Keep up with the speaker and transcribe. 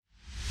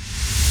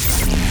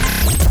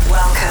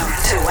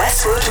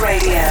Westwood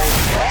Radio.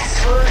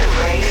 Westwood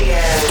Radio.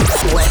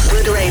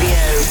 Westwood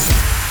Radio.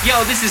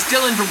 Yo, this is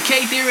Dylan from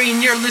K-Theory,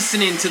 and you're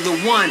listening to the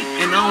one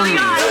and only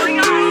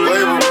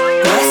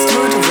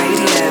Westwood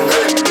Radio.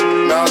 Hey,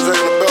 now I'm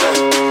drinking the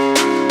belly.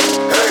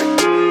 Hey.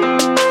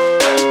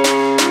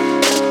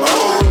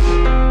 Oh,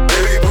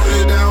 baby, put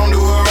it down, do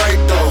it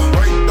right though.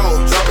 Right though.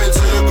 Drop it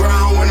to the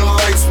ground when the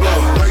lights blow.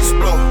 Lights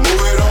blow.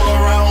 Move it all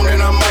around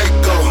and I might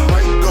go.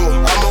 Might go.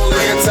 I'm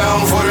only in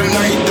town for the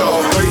night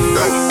though. Right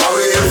though. I'll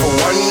be here for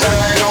one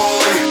night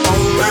only.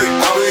 Only.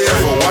 I'll be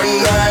here for one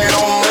night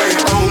only.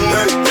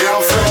 Only. Yeah,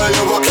 I'm feeling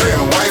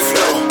lubricated. Wife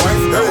though.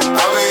 Wife though.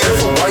 I'll be here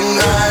for one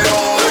night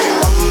only.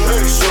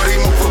 Only. Shorty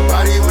move her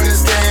body when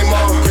it's game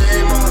on.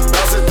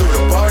 Bouncing through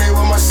the party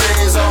with my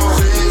shades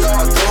on.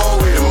 I throw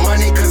away the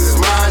money cause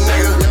it's mine,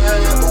 nigga.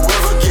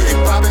 Whoever get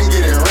it poppin',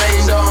 get it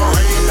rained on.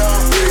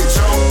 Get it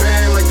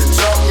jumpin' like the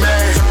jump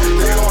man.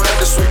 They gon' have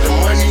to sweep the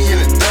money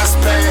in the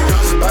dustpan.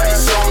 Body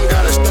song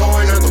got us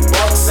throwing at the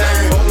buck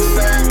sand.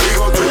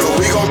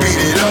 We gon'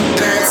 beat it up,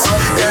 dance.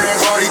 Every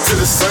party till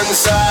the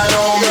sunshine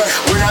on me.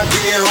 When I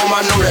get home,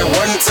 I know that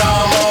one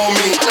time on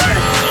me.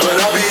 But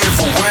I'll be here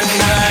for one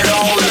night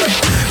only.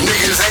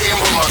 Niggas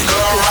hatin' but my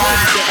girl right.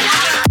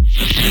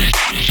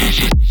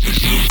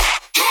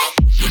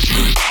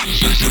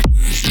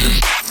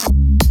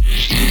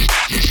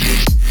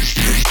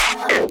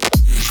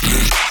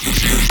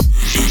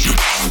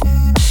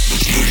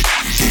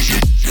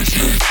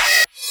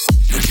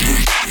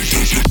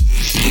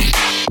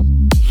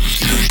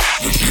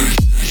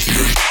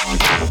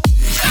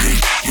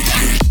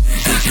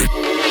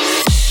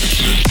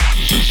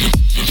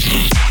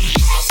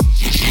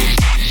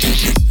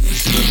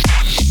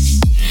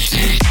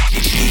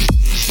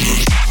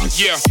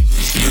 Yeah.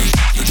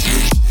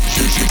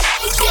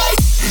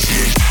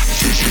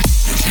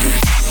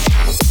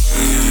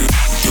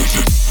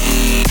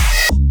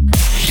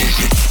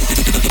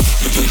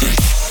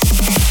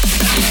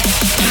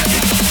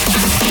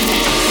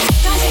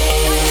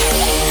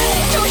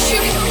 Don't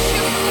shoot me.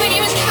 My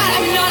name is Kat.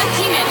 I'm not a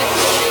demon.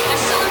 I'm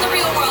still in the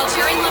real world.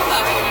 You're in limbo.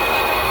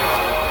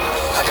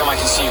 How come I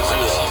can see you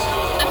clearly?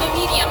 I'm a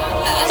medium,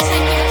 a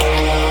psychic.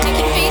 I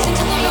can phase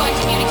into limbo and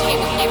communicate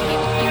with you. I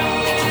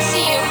can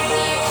see you,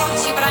 talk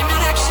to you, but I'm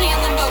not actually in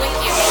limbo with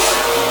you.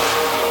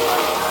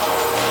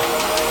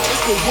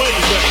 Let's go way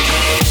back.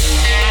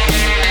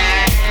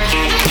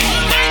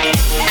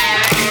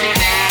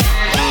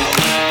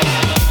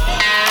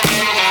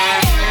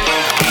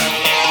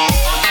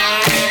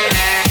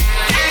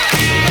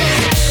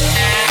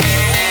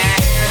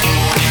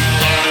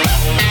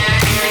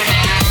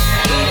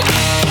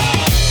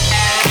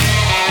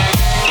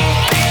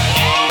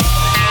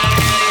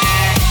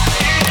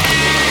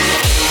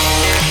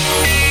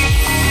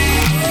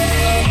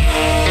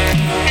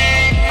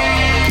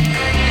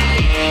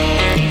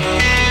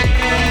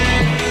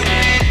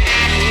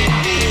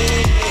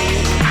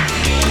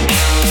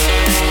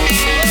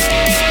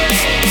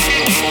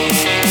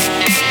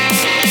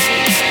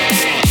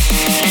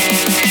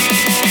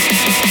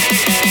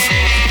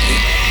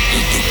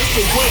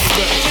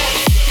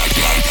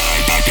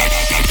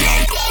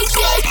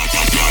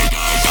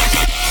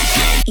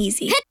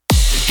 Easy.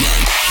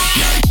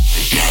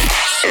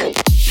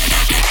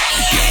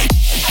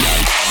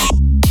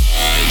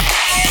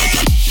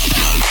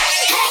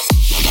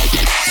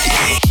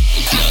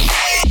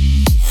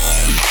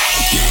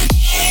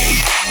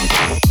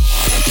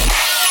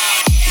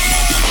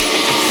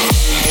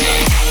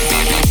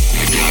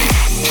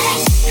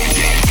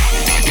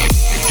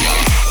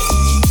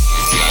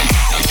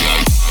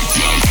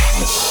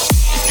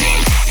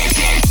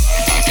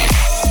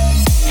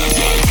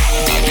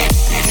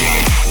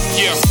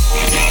 Yeah.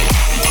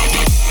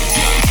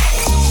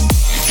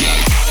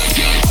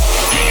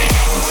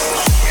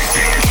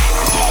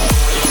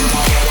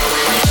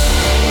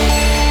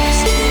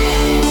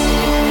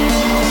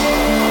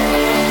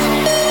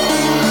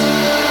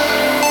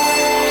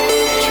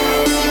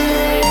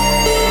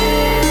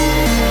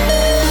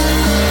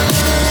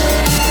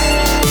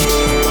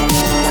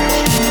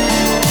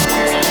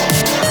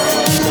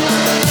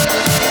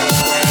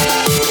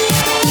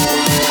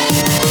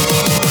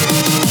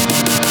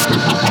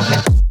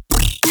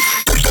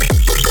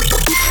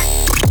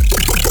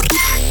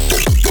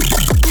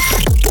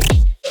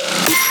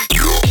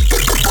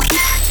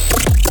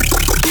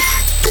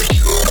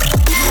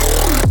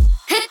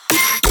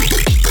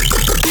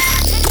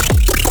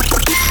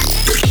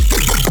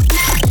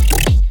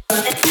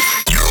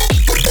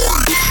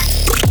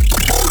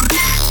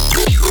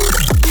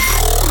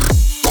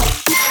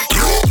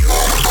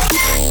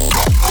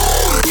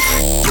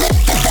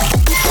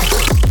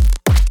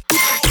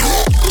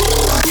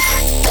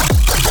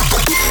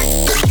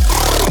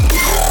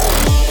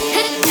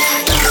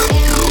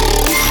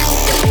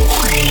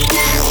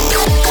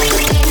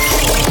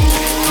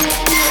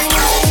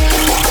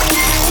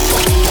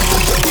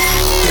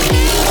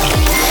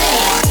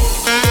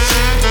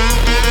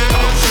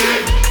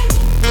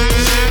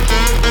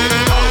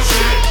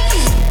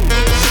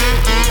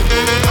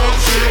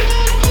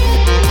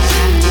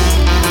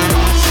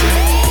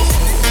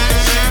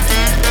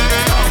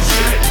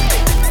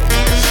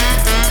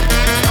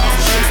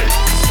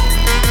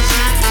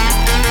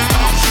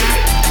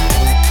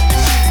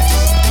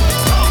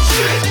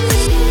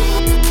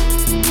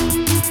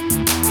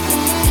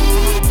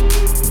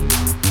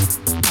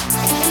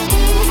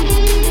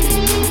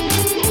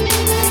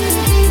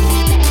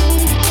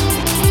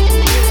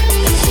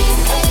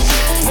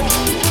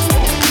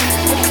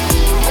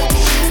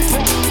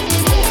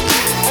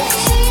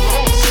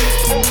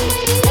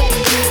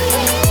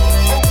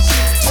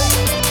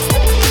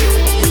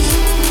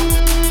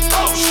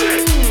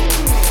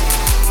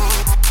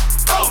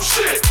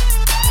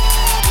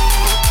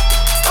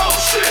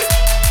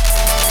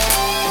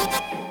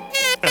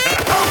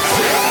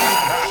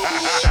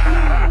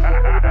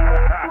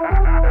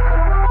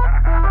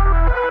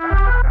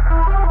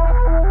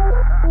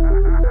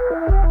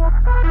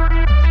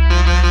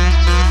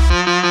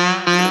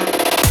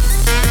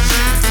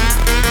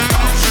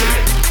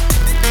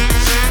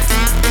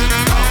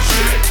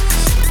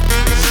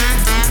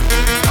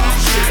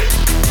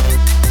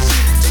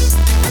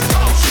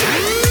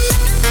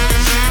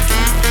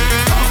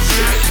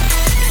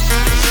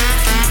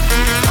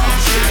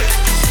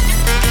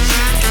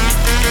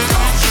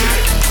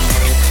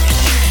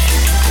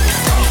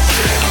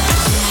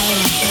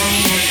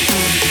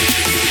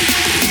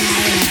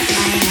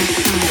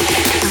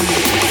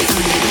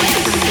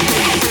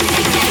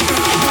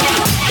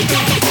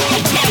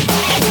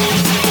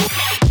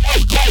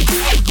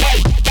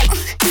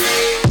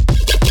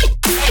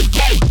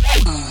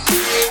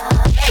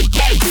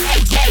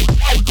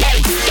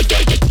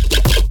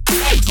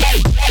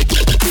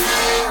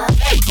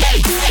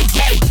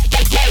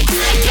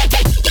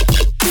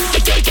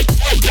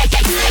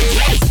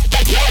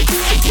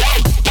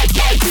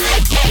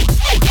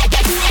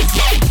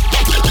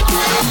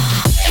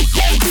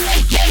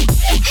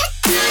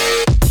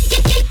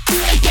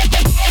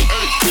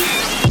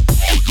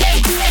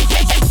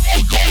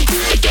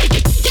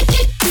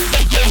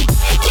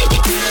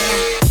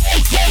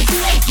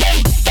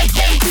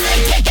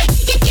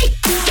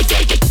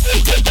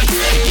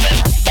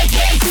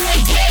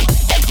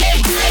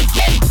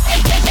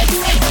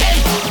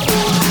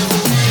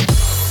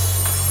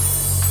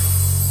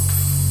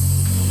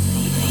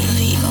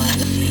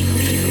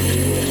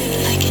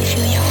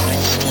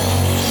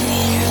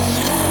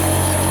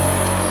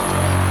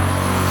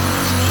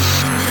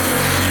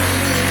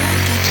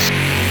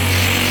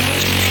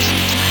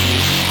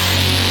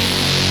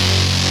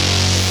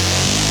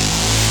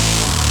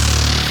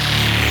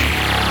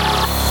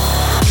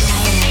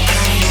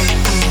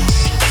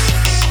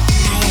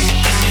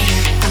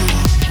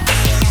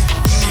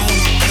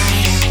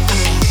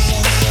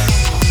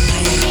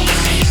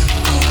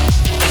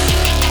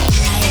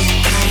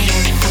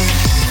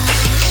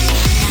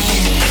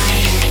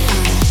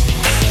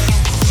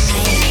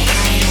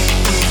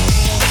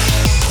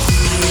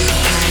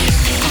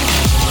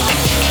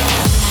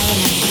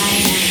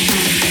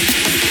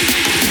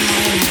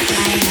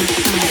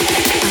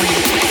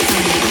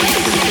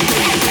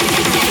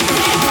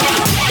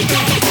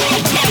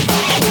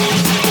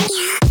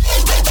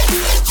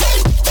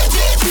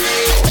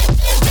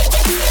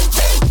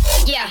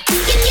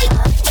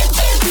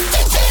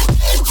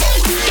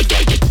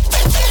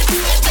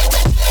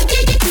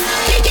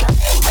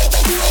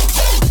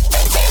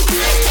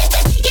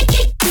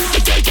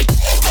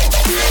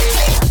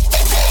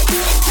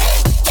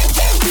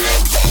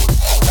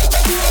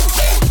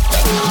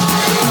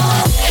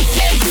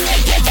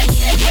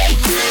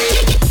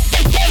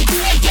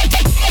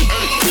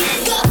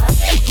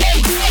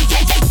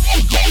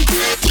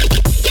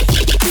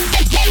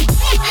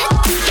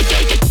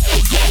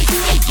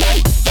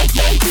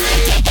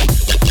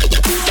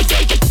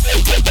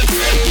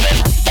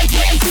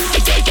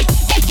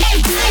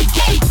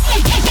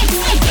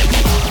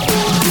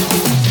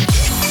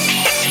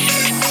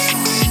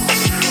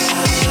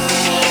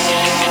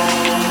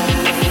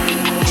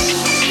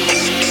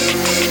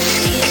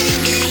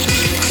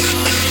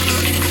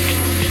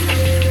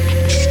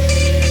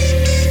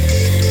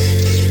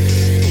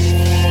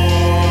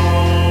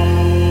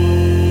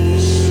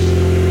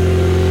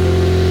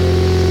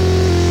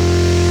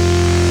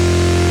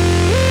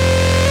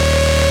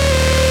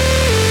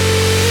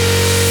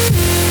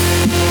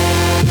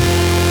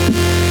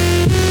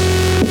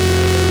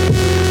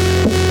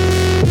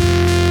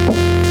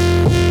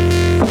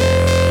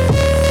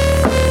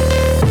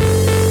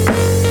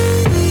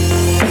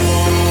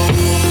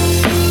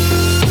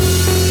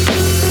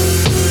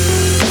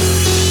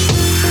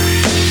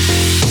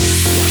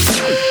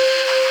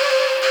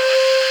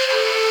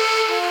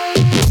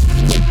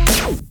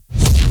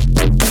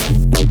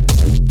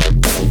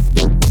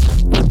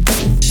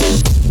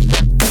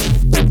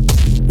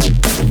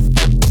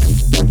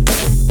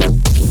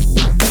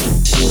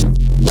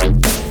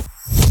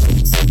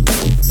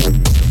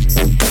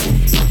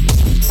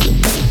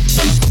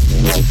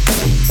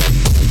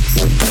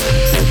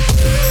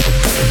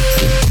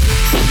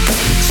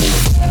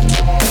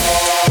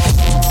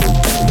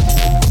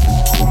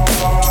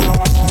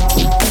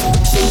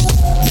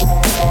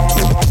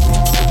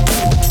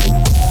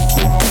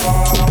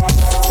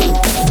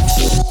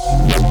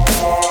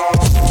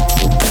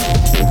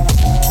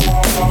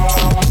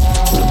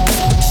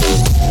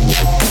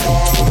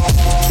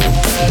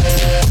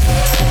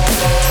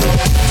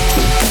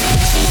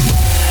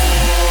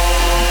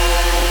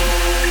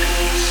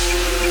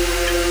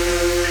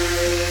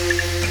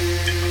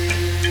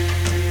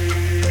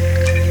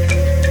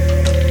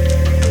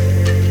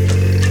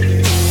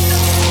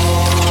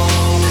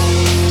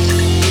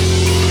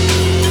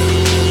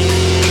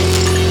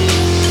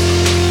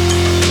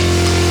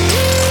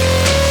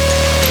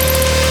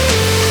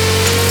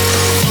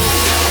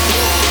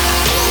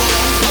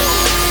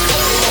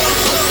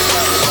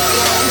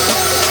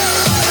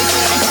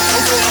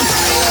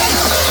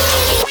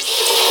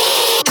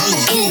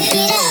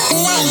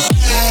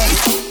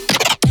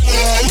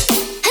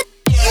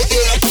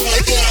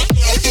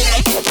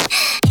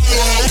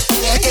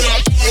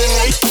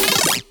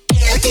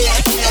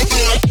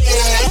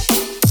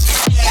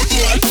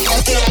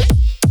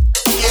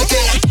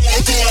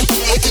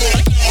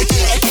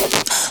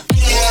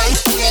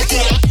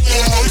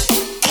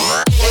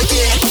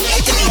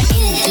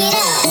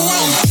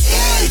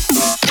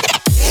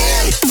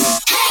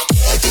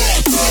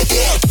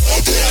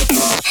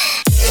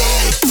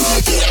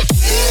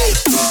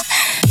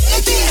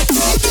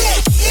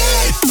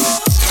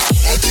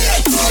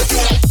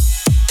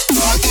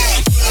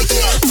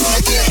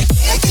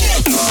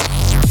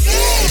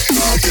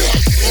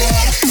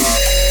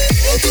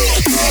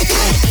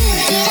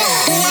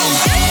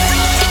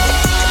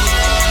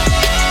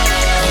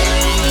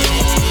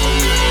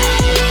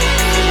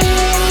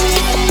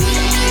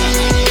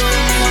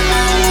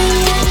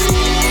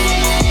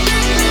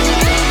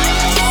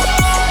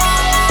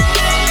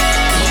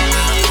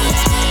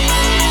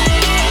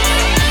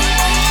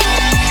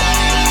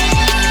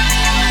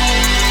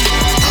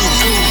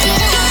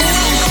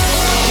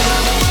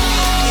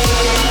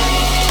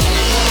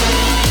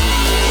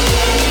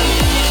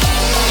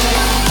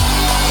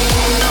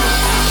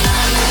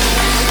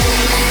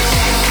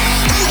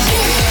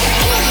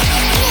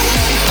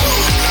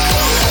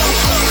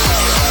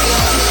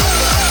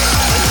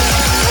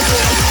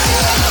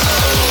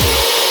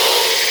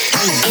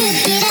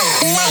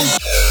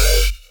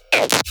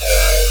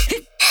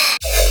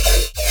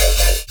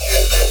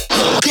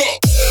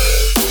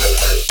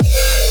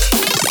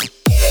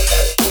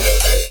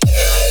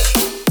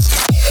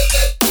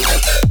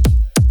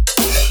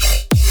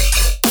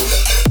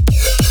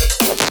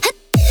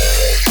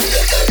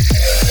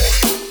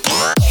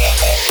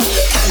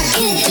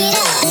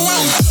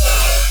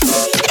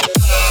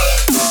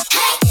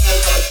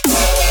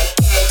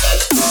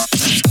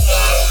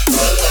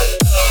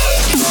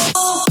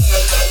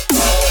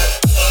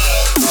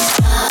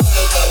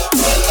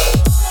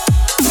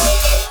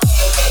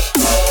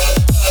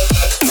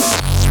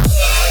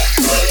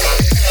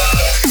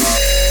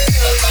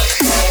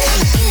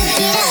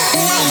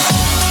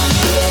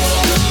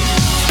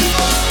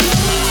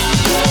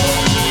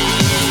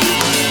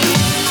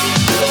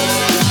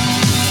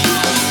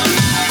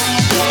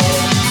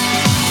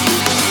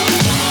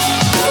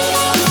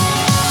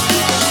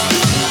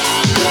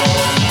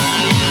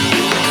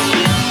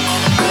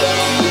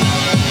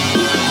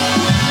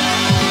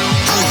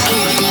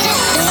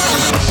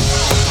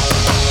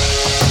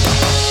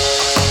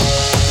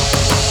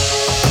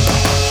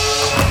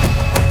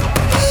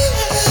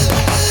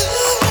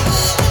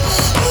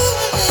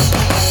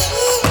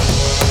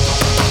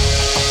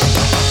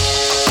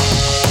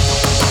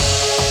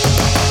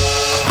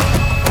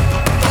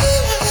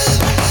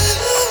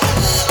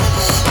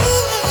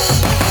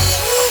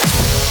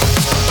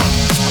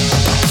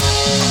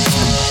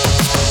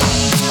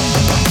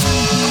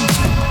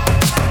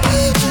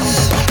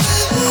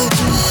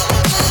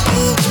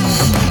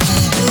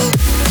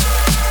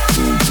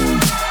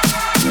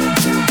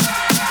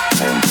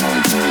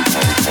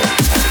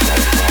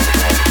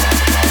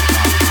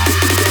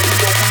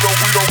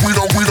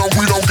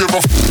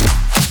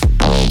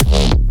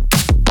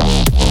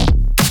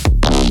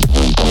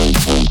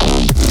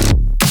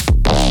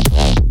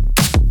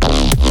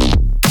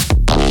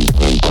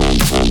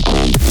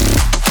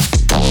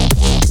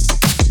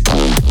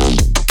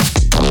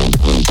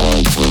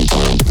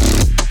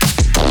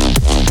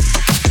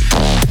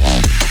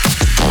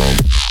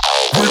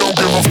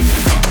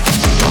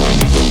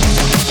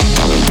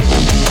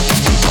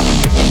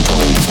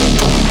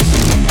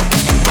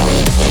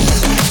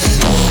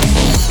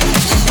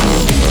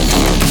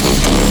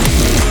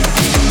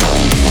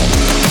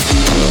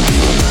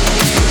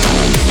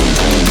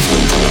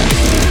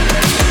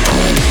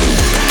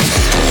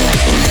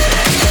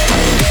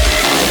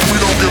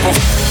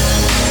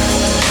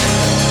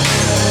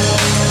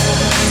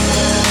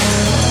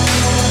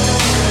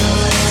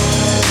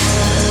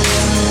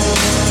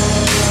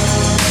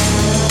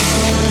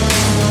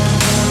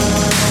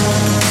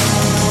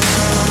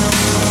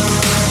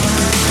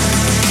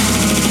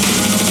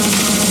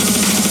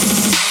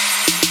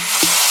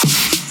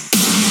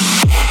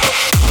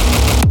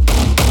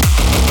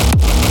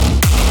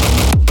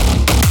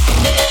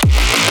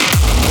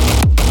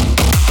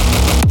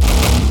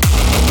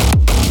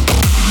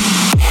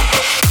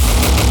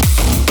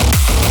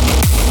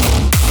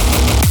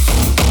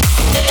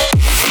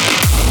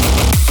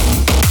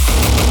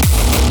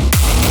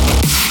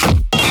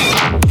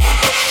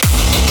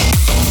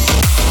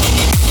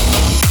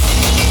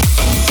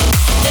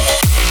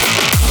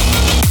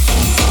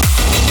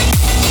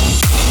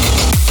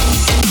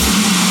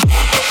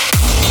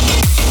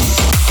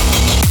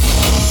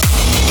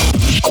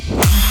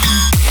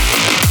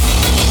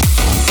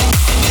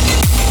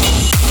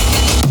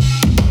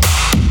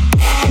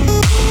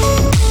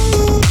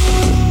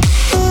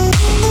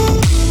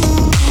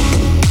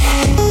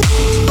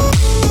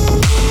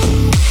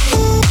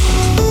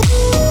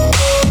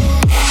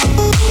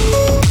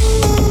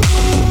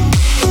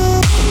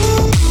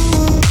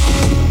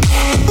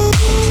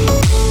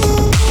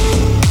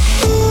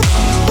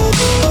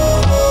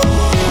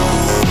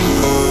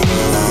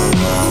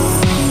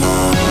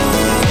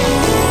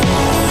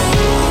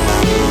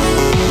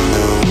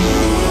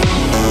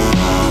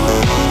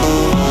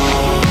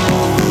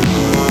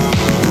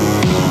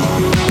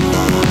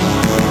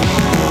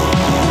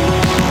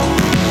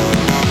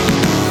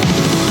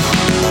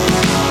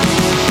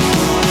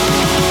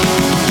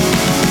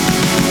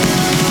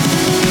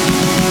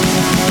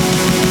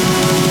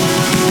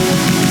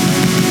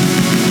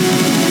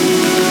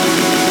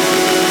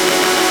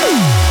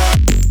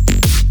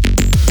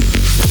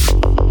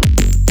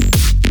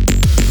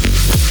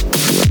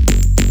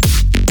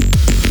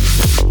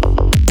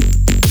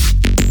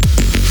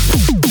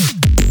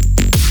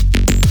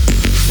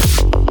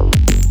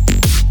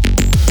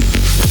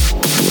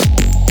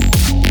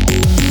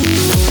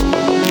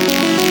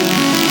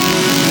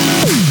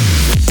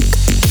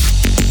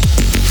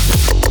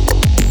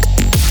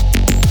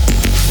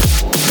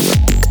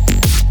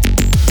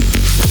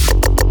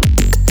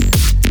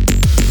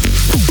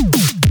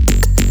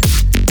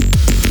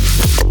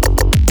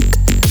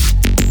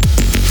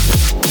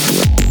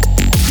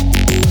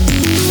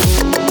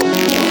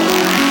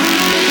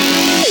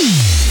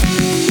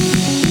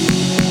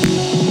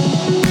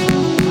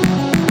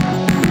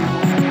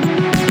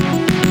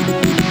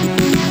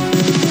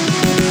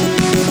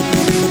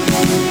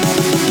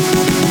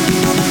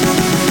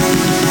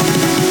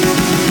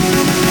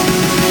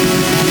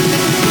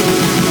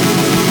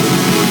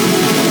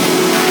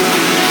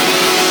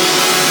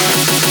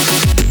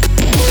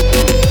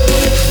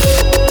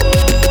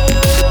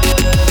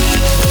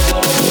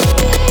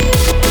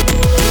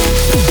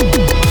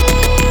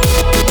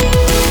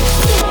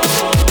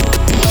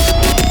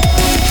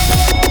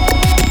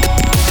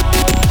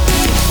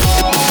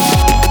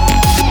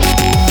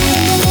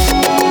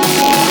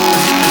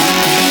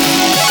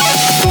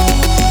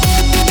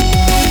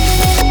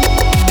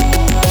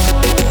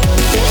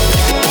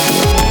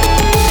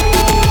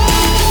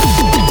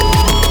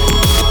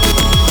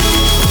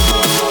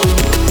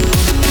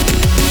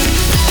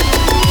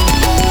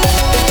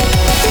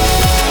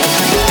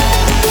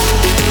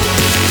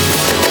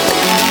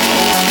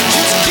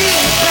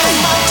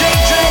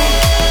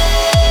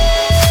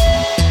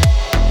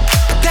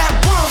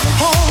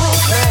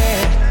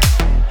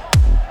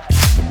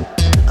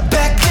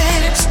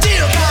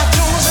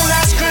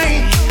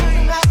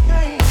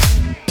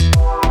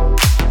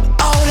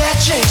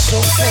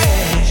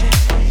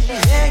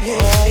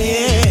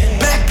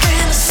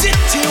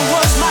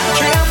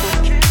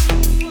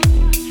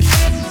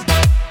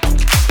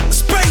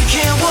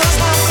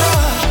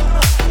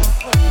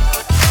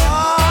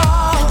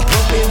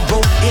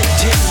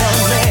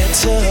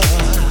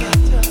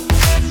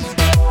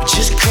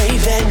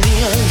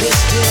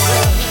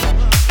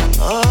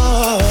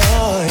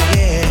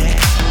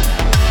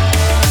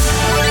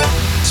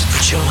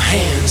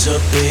 hands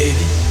up,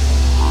 baby.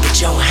 Put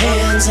your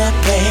hands up,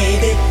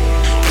 baby.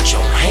 Put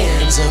your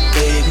hands up,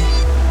 baby.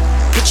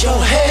 Put your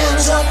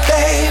hands up,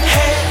 baby.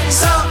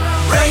 Hands up,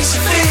 raise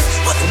your feet.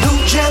 What the new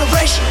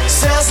generation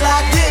sounds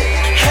like this.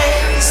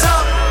 Hands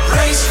up,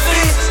 raise your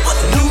feet. What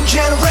the new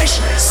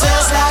generation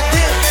sounds like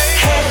this.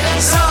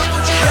 Hands up,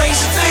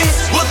 raise your feet.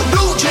 What the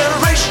new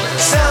generation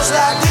sounds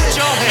like this.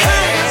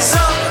 Hands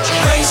up,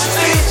 raise your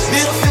feet.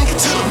 Middle finger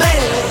to the man,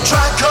 try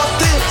and cut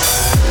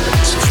this.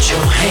 So put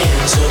your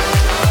hands up.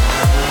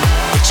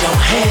 Put your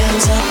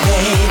hands up,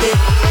 baby.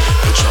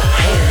 Put your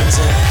hands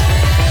up.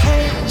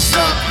 Hands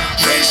up,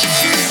 raise your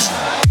feet.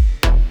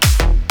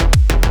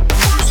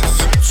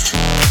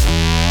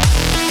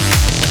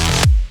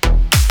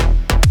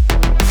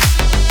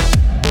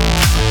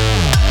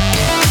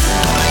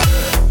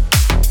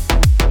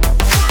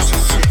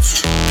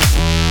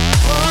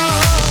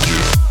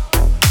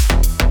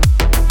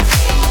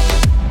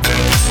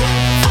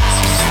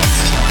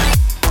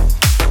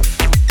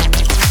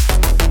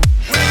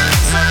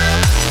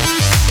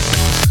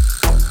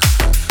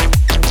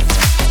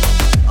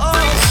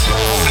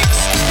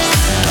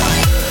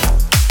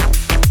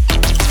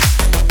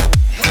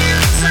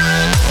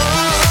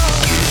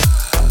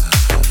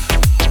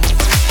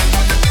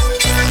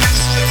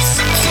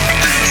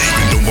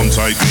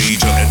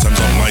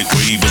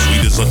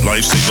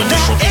 Lifesaver, they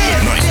short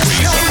of night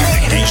razor.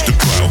 Engage the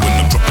crowd when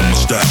I'm dropping my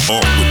style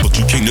off with what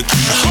you came to do.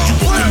 See you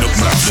walking up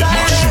loud in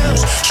my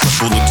shoes.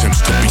 Stressful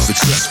attempts to be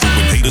successful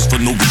when haters for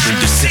no reason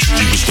detest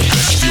you is the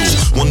best fuel.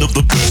 One of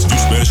the best, you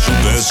special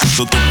best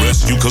of the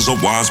rest. You cause a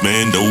wise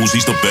man knows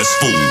he's the best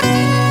fool.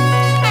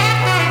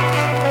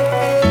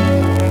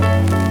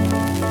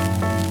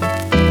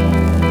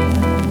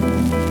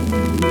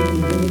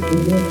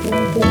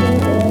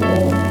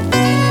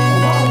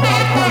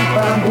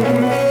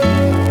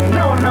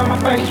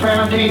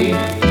 Round here,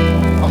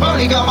 I've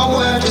only got my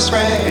word just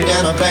read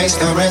and a place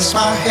to rest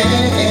my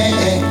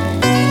head.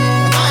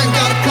 I ain't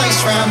got a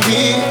place round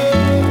here,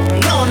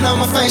 no one know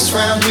my face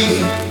round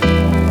here.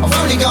 I've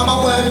only got my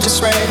word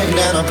just read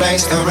and a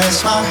place to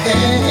rest my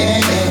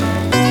head.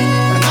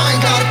 And I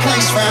ain't got a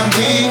place round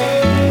here,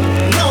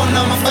 no one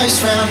know my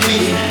face round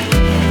here.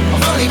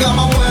 I've only got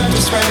my word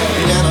just read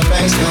and a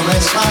place to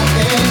rest my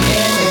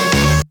head.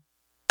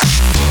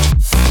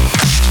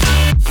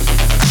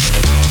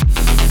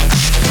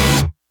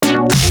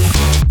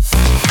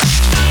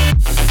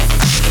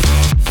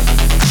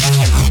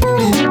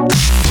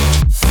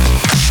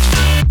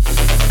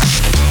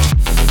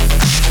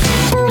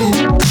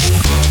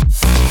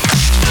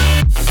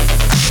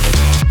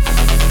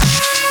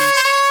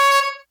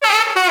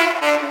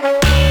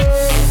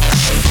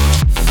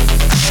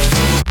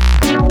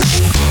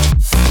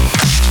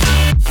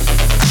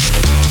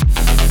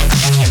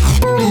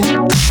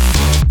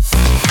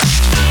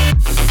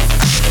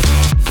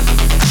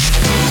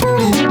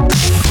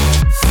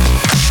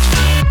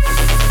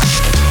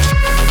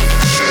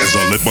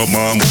 My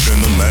mom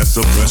walking the last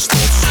of breast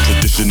thoughts.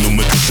 Traditional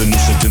medicinal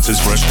sentences,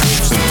 fresh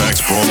quotes and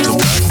facts brought to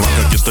back like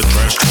against the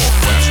trash talk.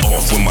 Blast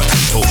off when my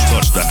 10 toes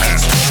touch the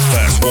asphalt.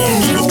 Fast forward,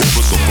 we were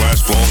papers of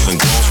glass gloss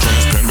and gloss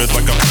transparent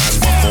like I pass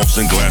my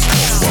forks and glass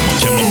balls. While my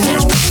camera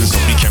flies, presence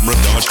of the camera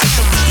dodge. Take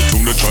up the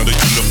tuna, try to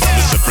unify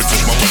the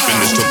separatists. My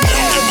weapon is to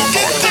blow in my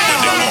heart. Then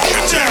they mark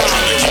attack,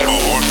 trying to keep my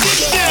heart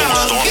fresh. Don't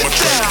start my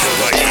track,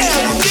 like it's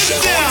hard. Get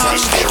down,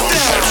 get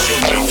down,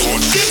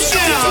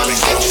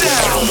 get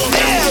down,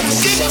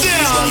 get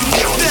down,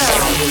 get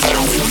down.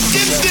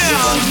 Get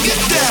down, get down, get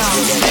down,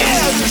 get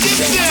down, get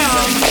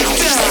down, get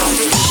down.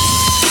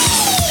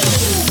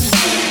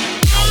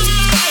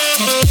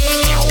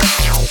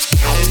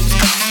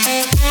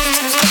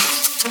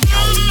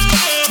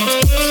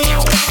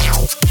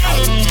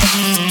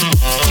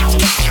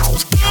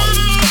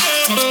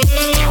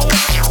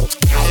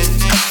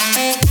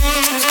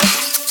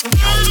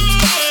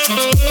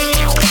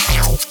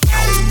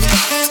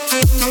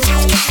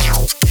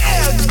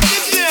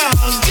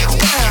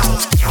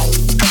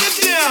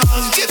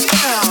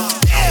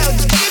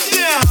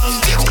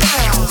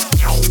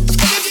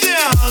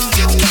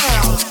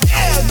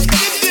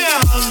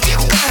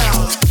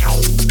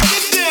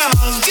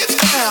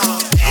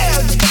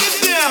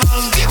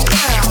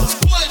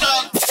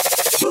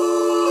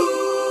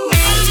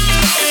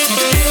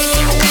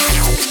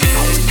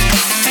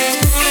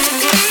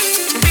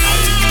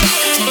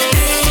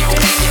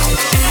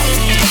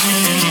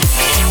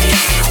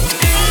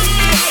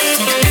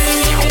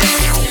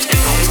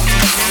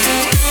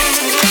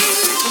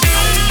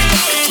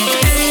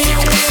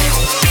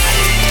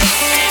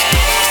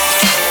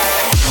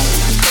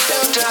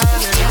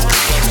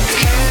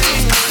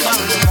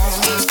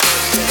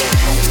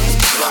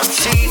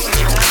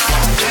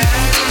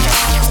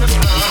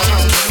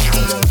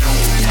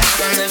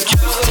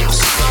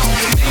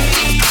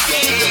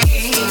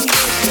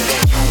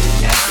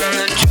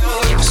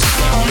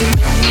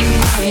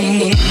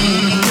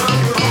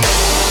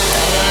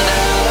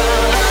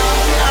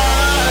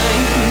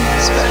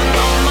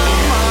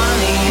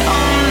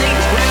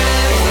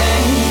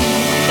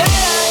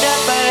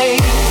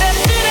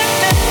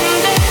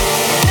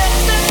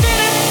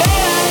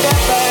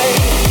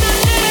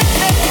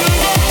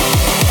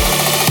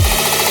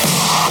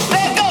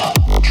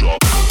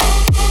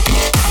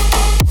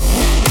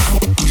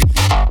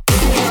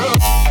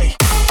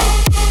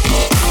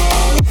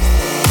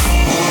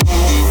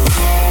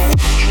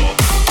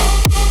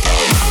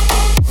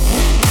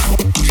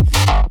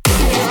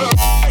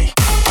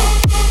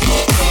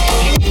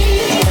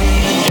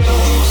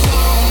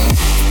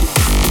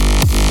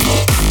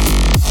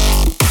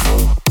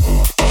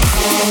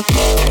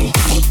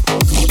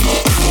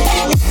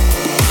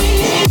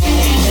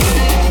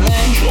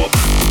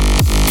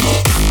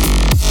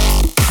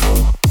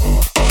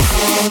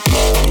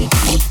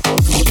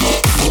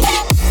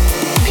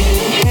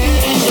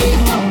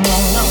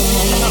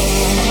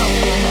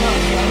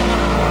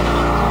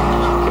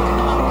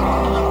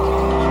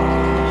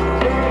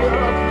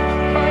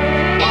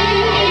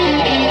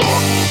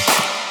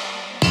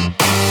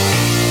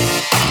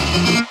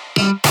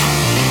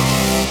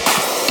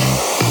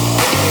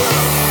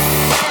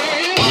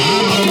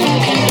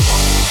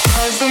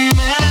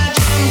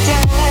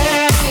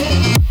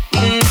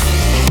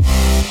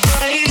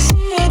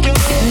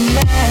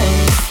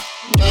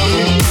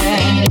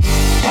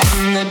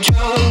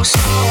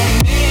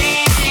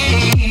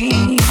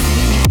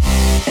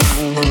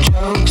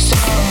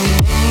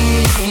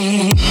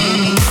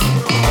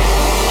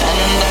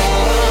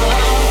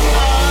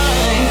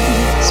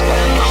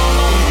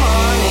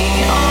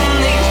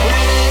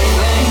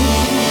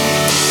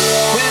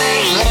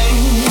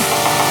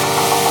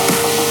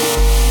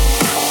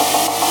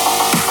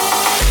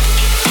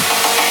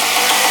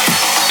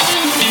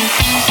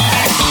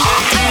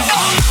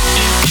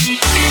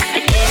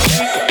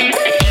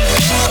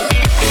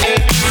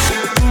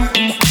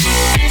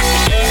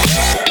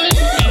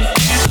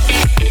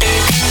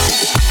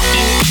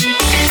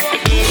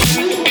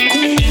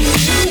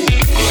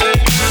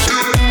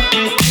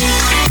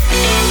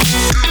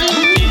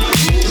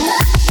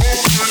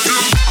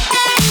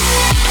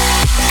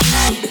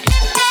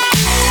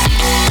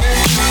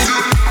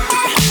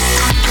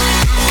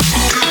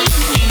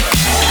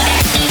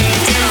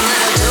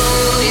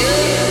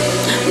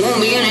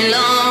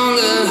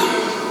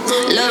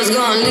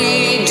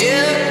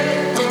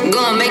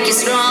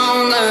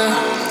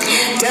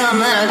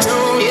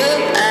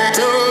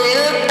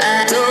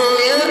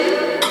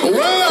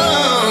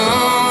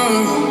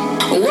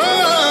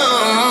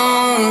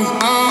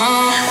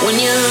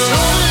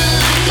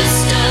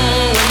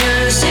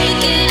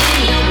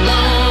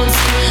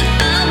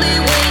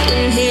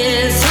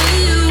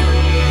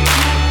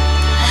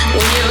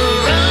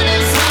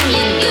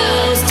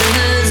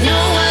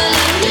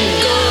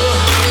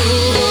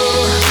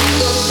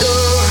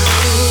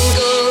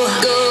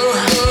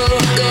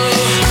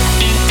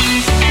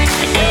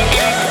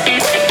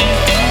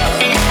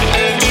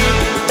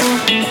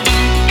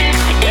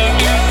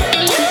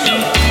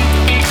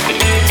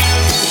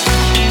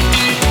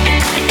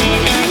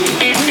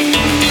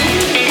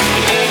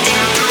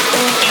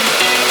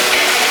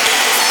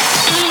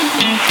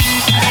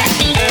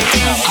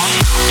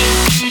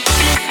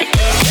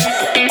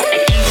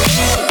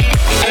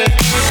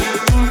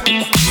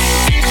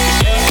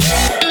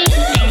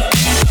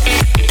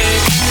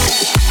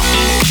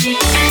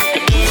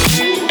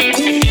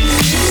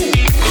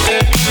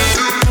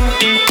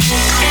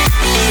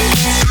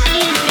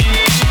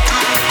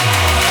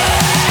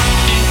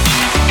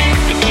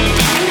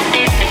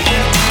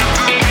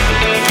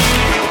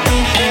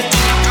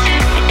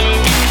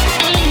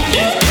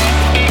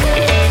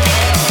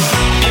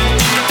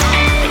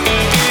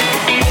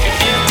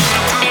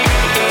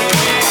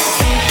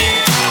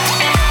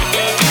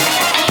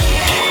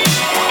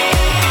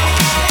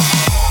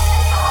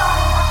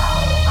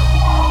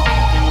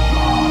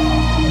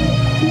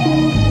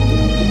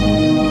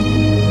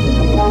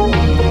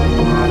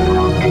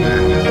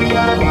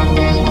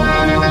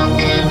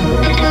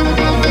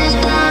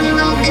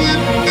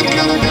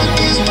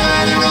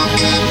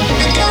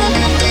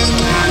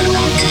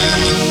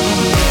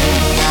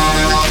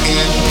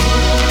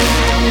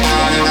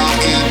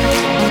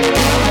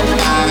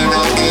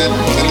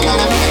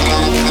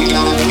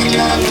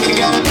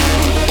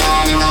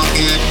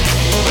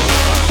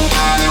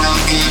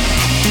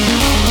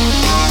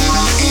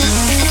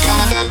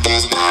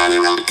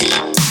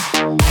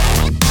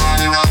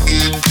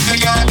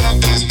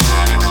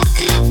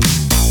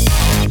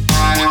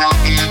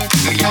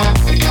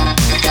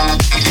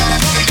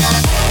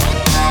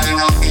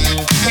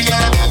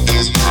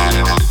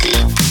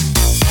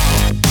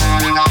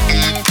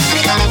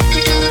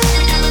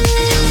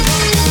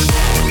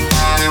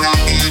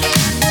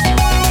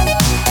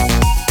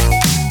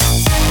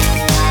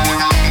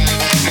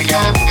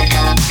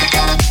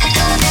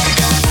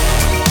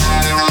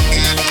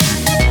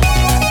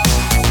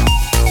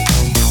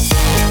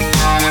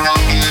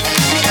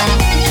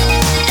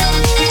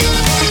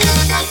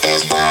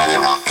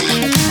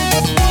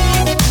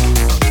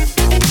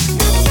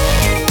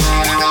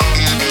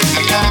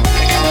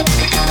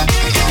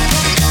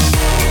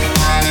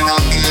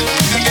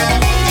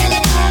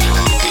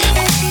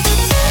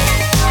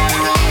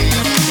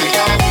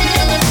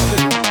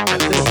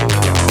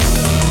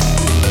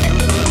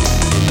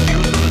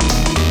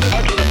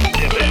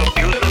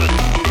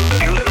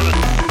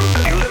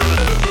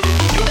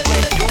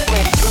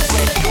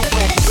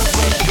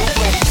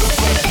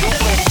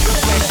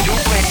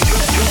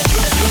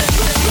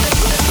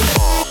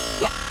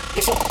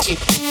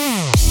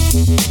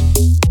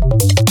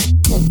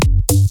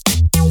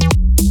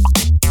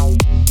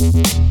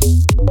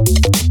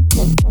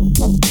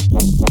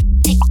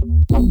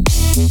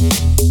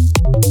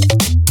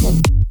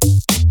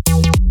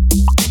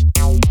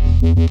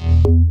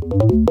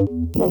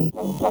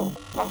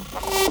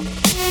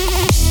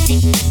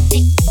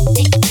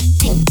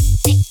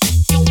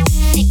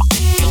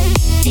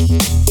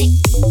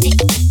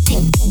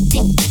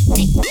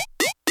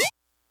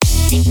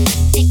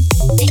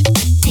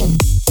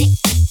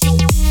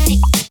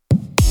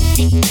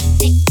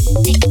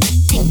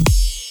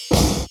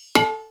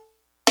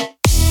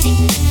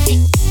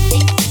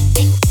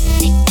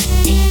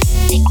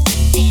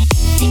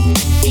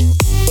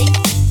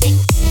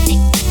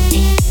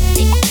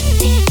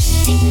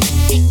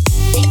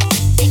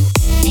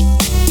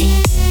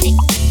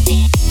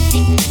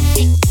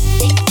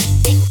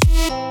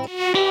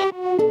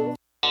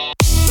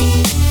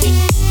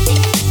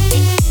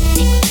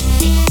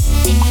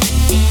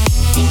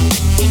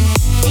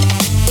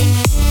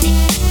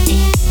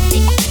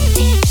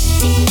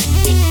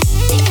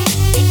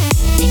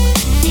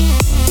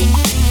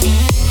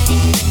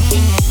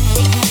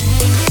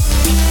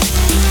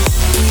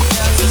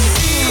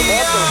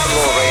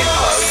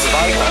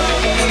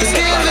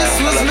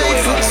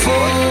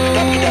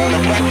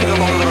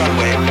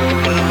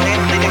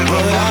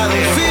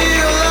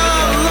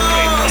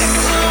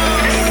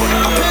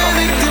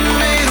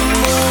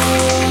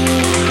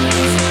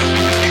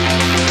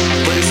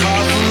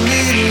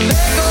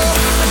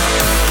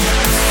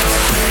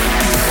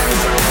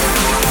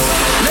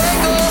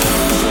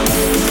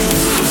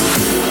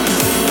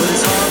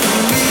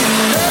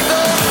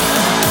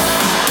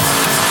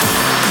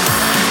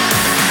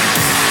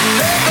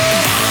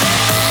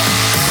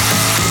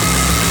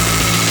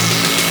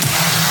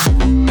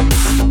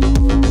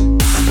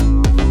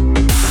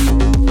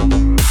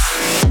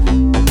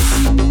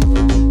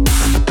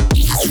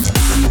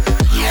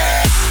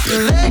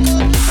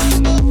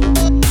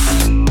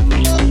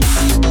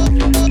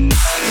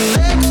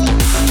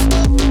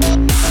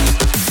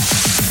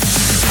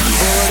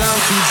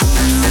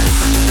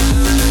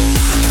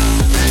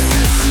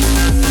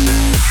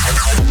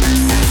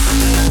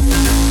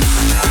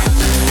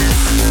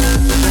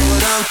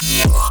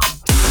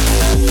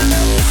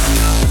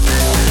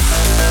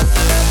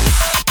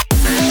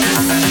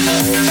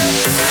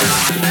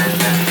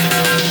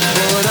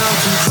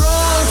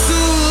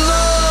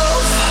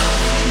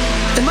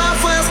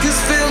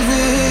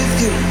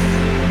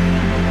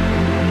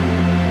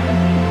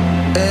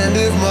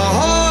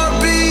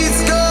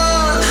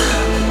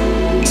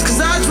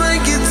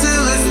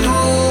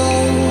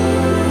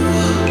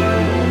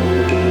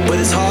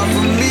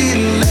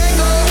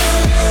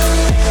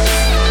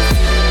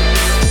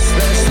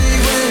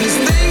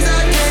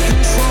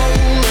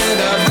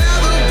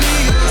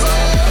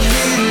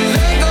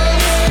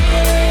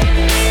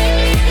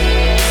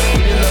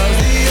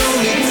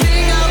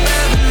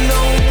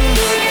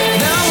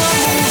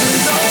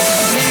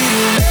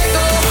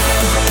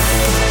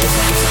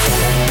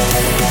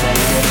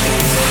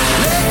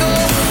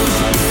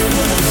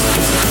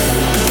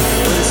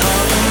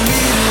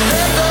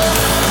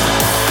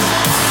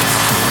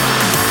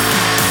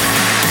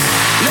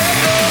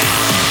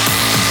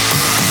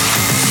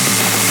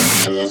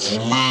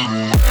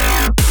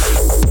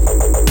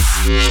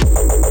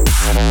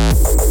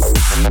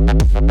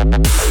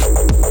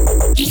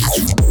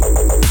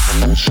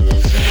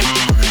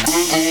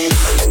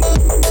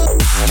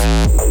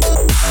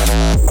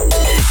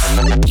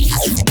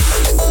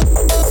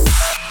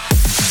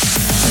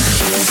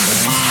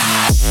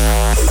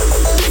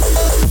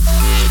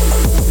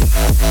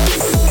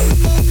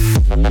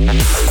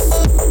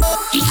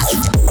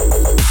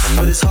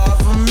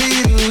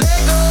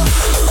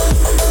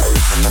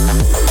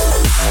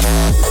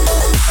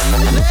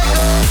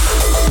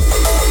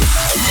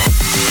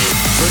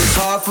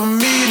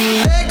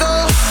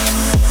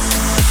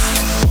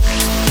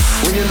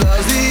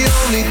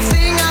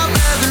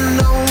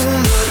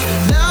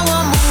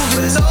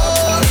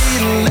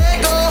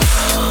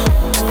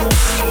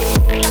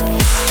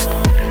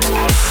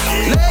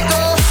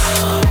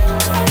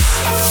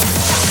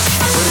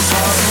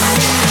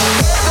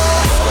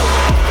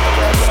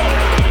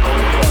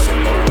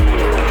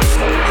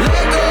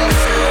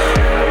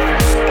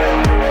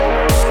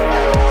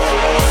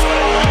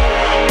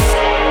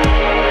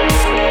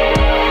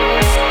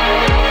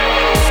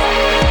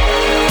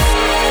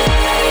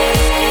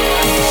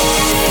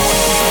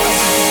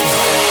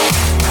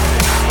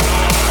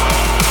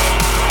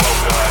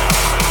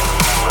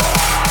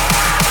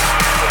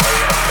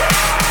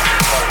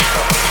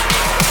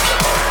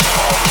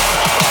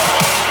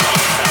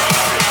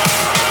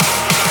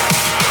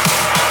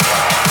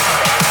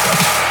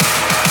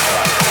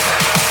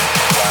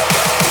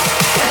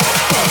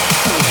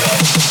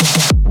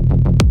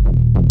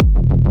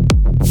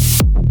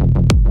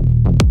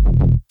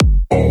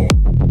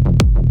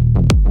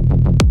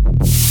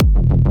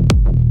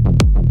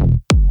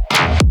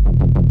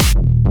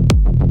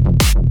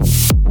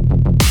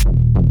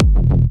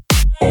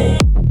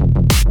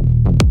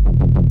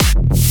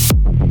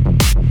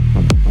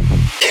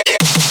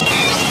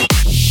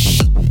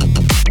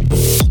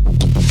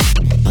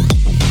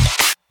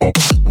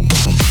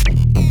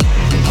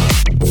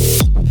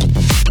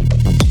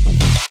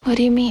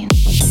 do you mean?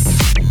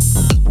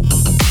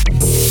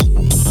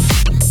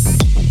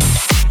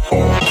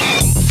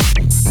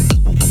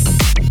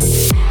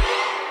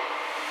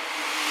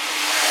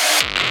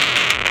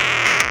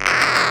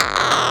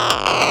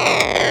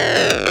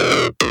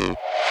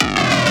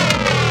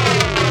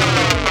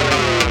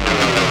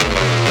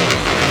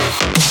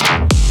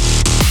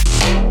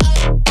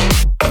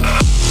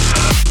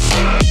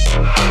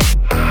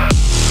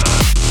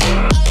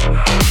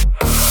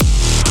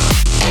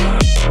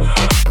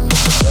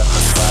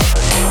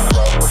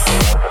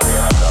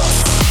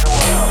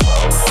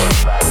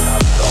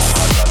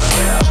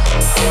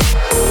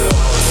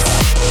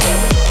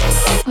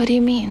 What do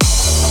you mean?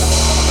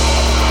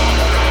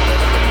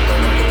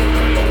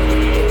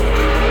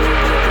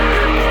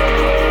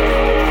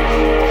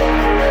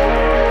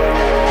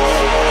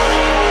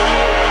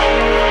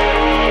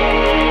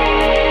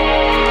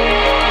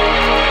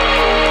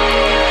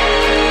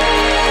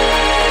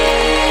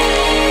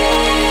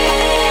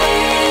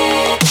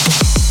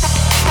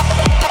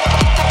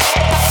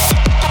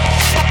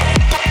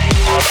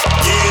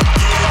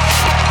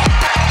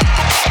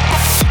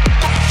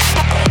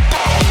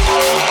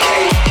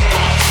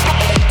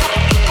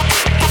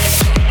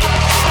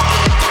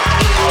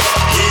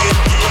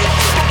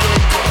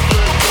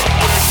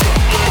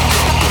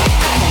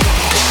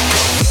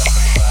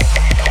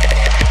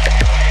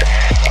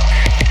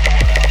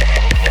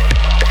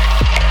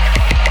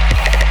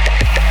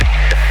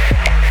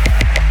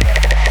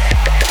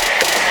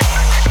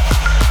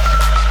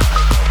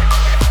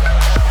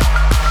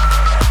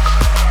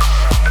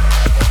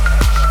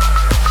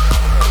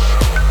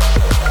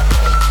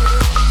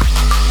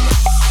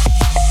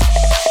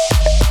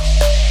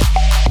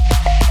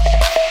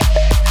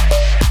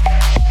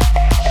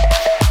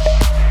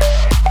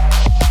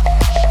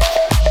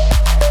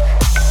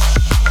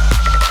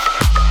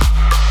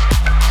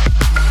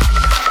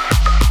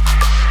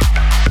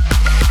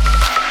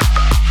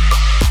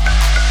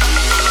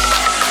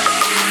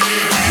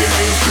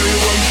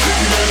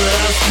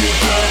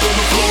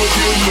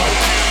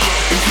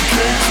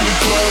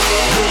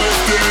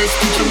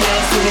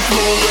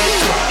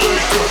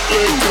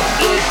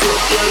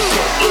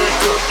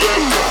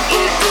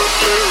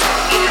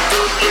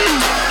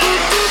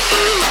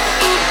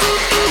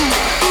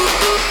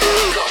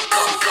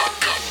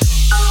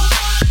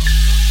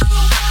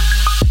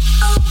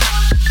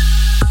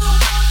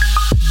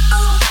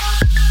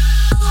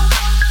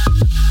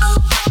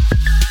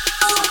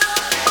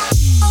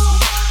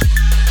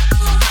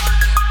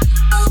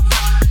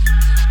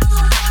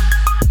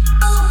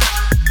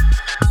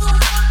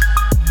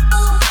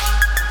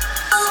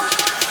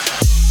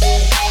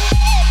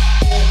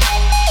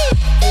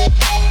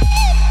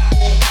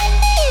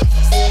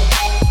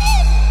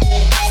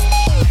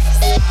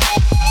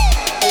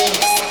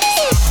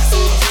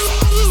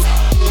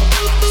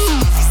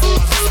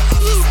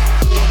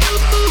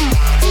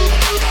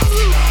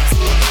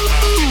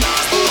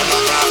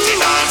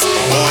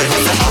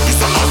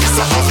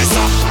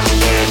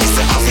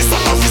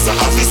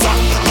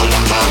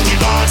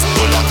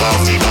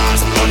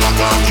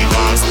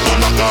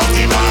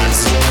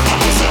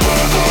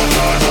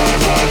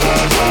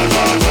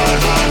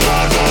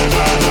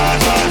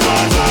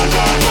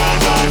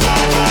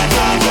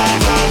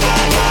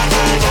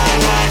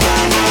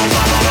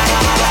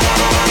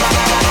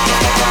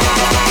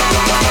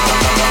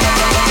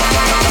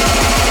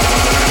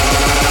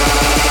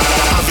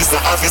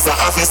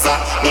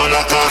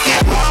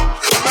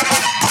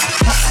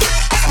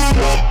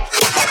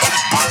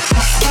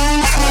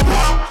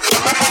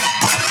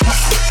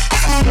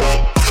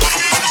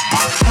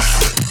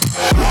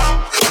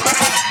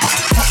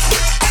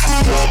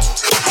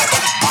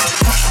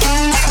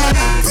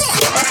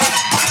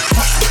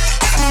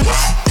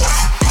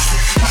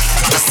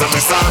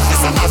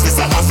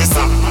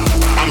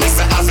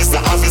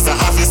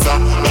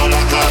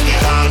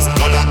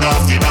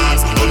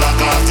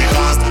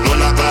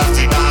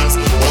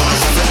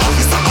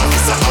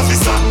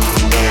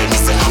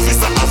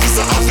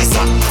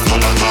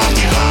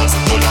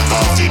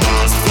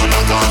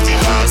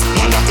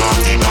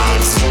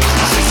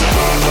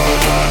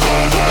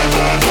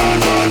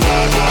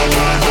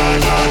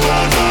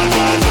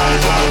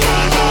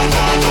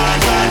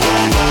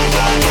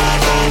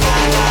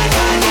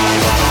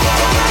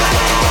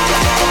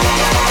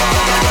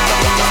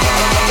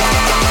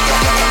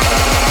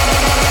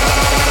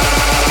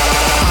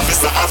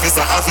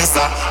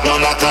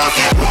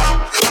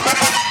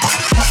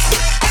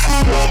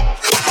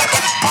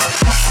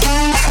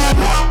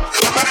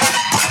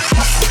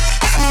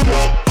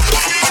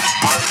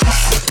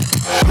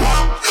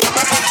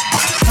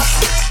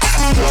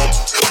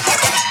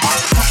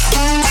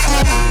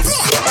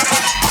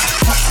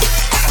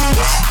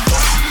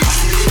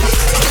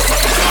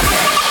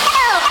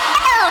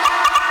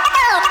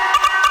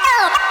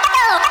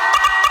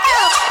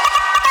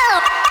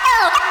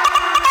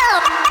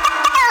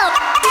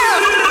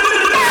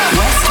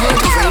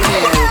 Westwood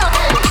Radio.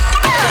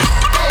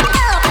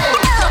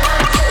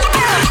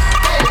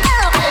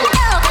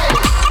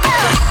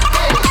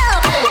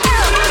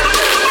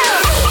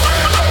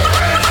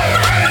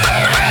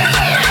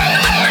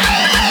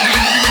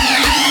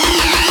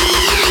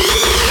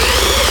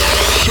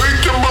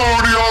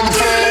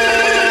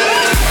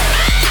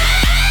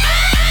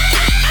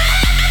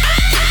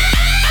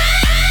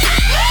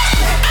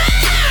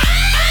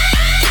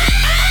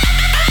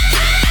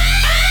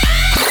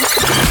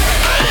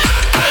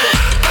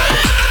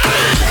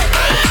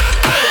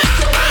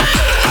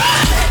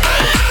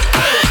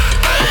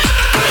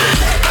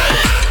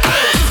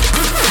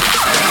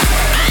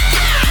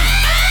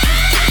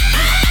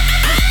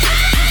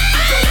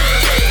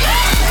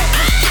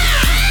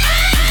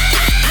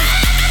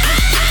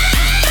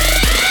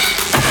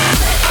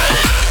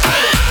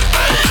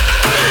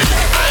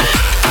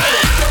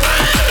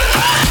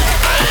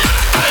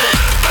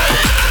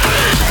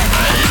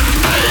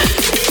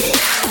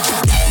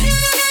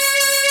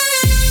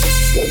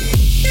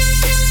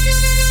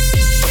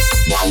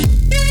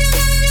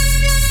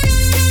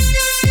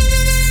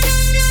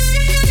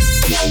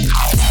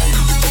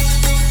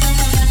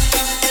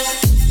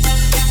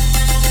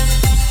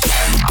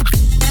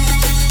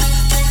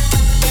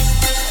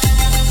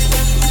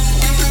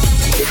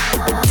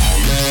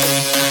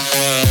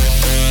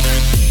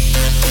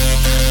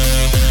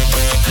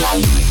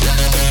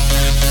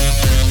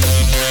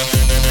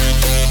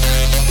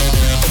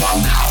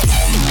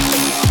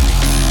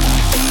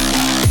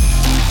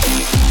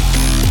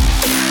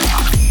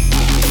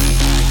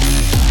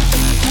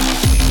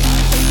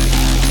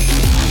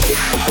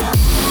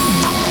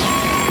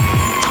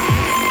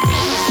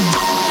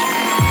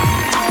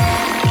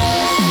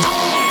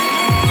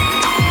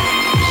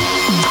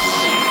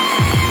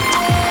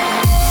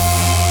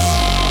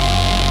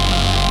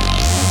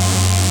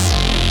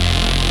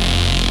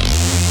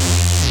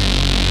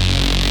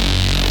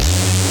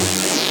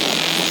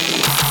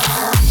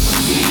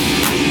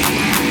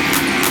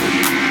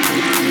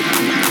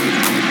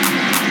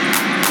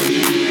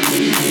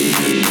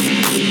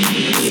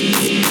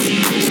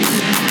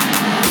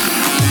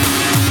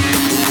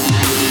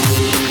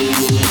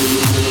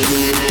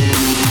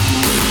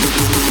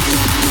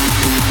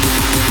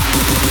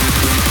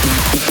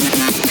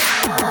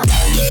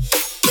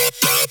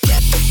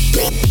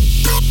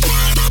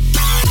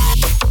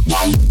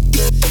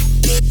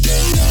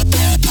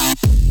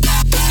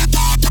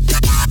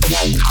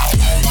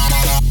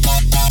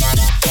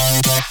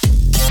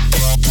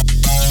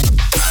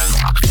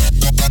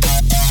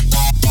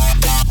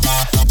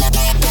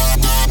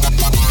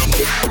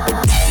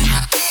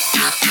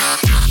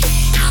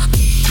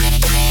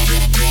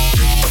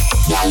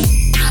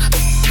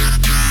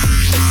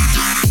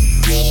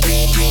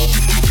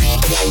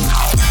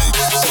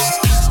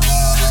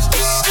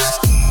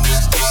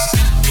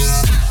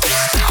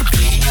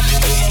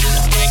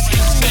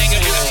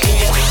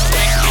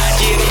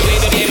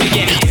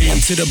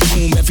 to the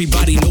boom,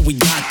 everybody know we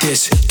got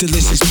this.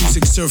 Delicious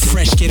music served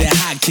fresh, get it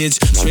hot,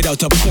 kids. Straight out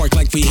the park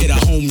like we hit a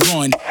home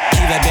run.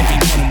 Here let every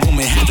man and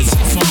woman having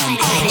some fun.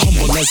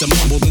 Humble as a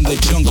mumble in the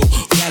jungle.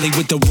 Rally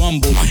with the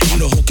rumble.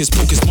 You know hocus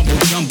pocus mumble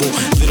jumble.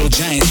 Little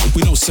giants,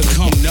 we don't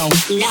succumb, no.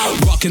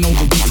 Rocking all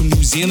the way from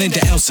New Zealand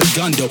to El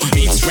Segundo.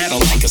 Beats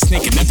rattle like a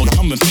snake and never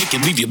come and fake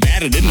it. Leave you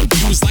battered in the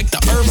views like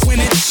the earth when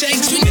it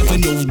shakes. We never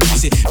know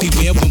who's it.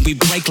 Beware when we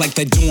break like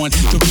the dawn.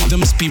 The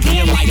rhythms be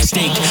real like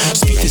steak.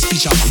 Speak the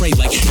speech I pray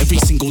like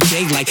every single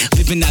day. Like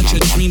living out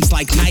your dreams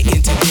like night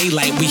into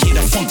daylight. We hit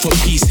a funk for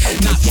peace,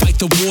 not fight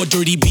the war.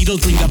 Dirty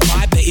Beatles bring the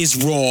vibe that is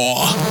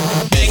raw.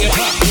 Bang it,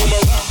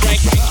 boomer,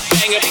 break,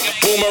 bang it,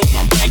 boomer,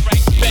 break,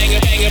 bang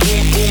it,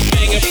 boom, boom,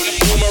 bang it,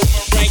 boomer,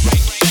 break,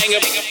 bang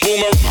it,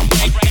 boomer,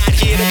 break. Not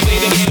here to play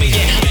the game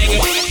again. Bang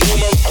it,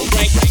 boomer,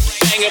 break,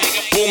 bang it,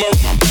 boomer,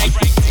 break,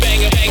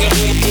 bang it,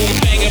 boom, boom,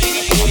 bang it,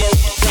 boomer,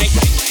 break,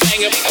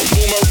 bang it,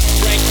 boomer,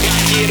 break.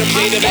 Not here to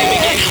play the game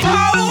again.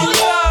 Hold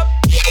up.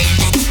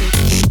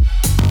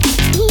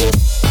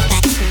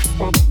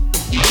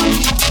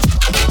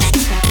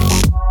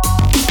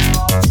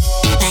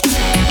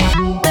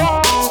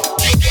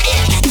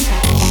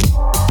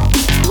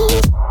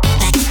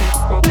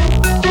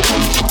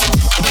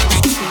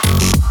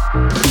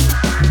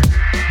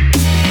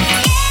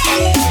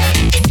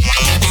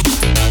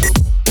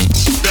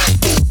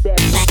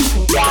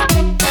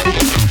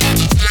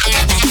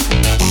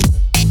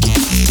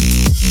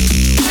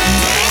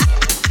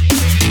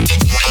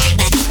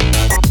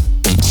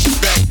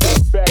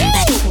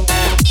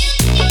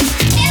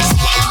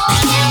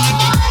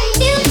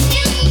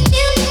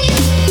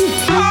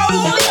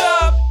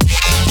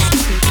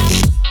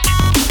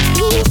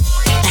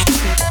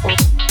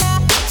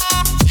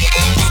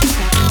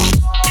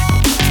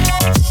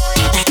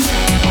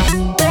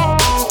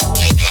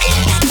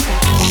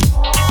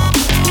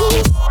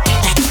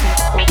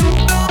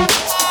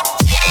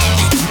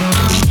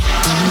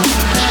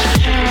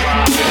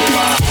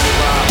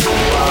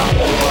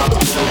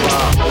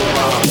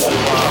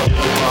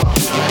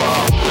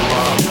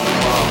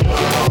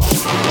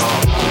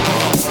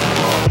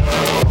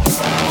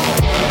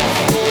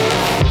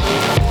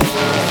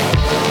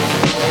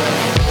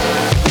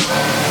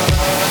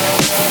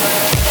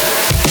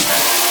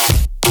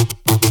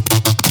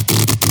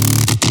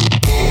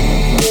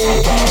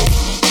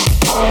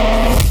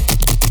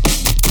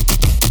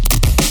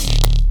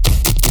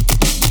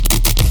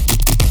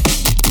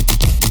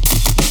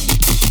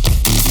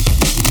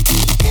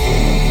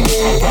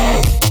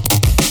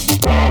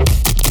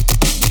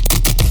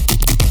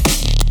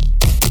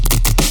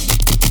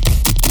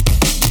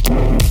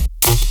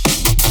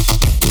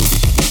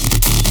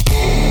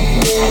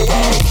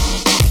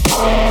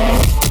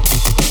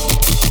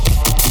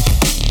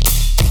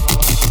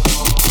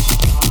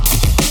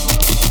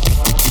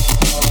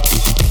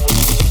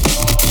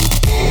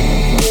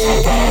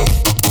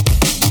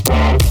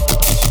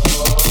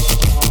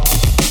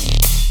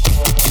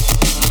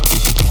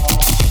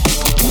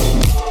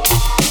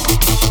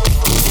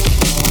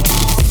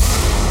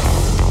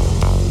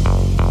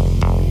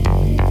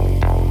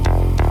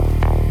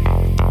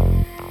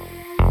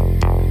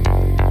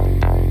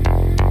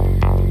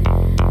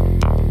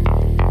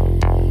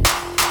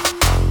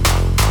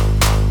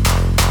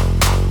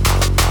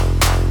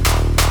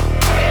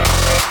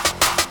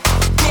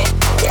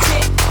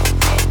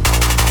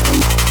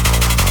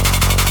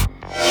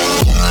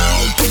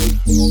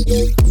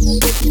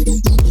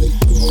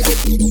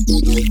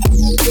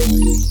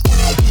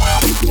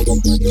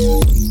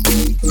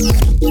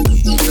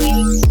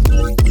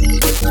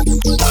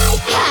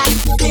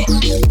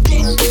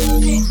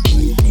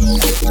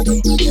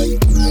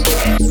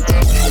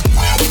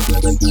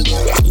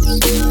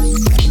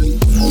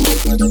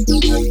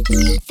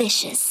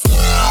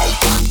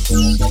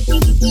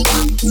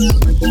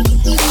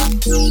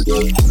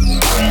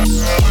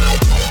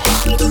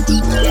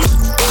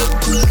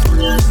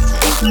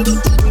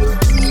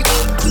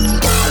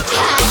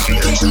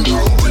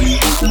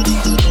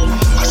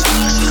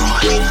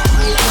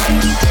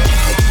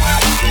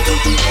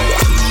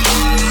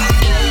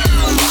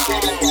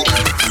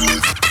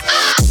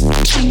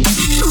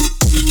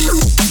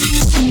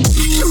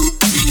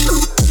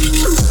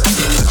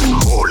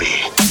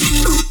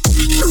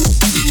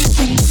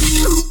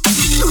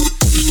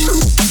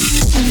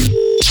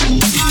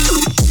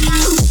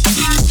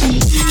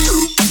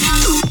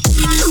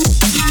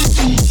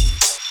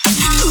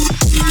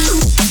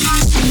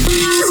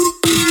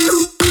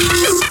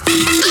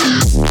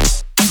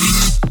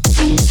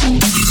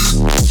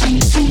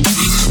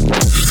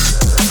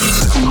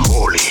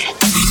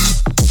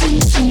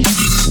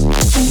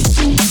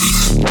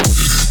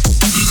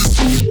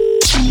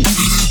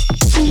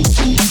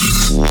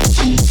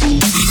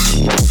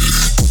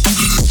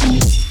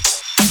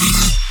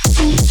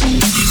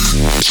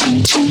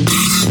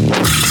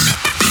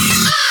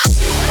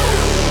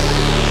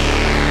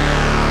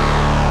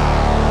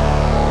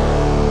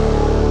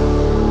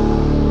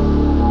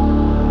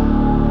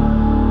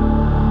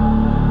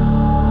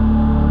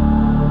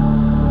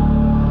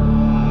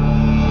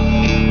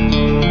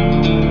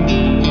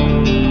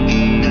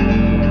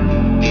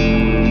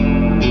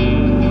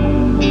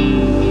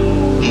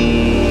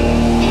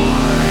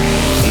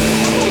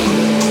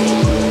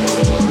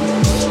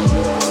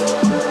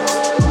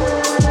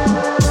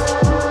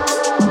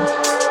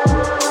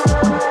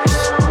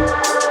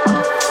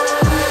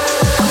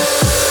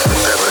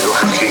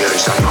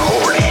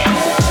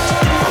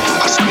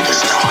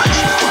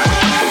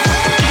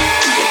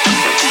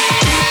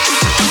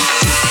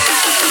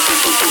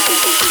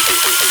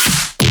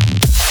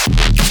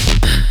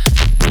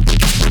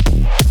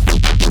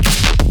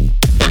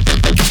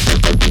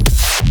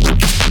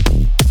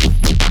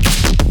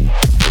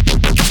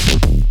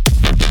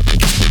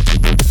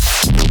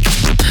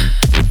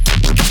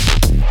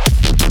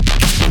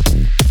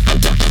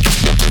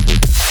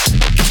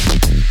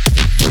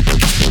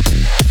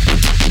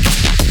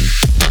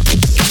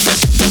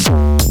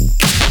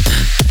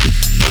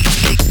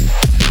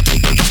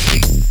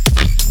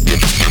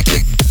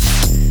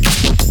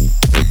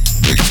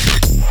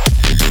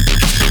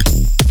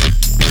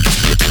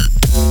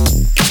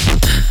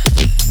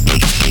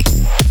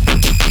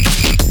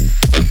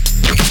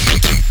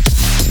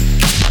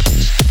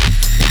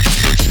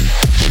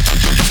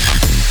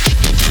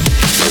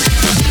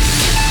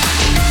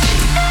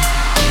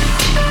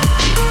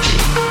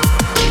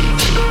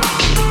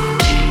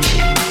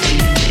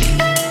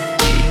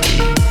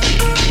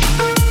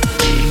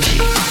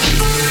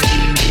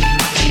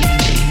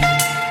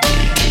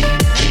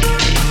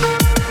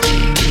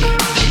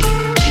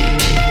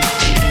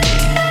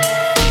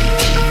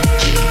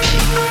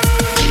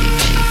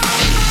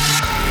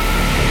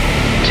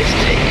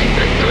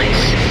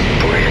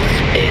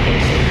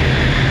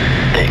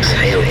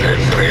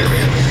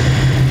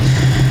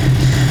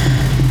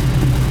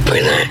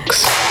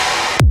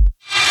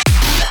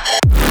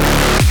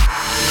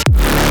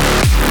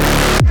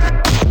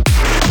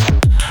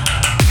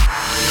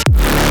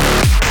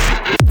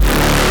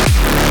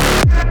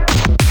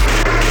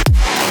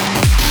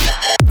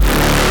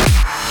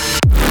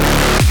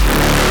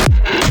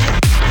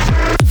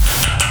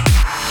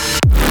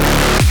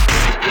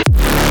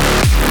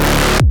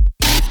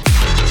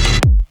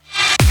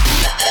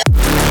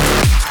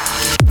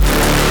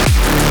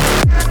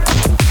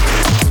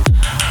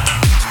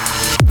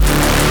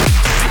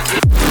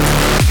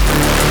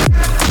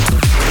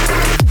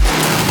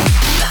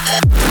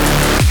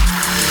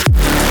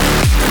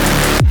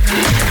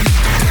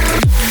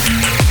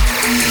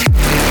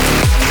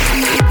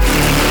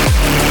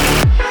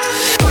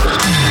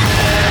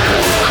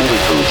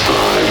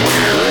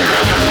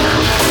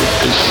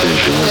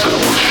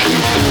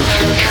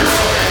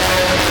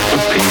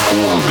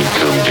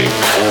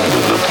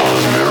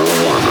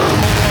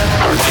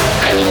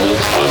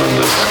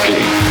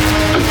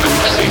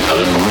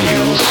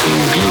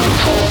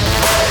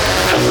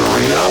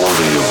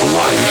 reality of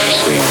life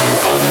seem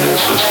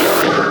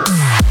unnecessary.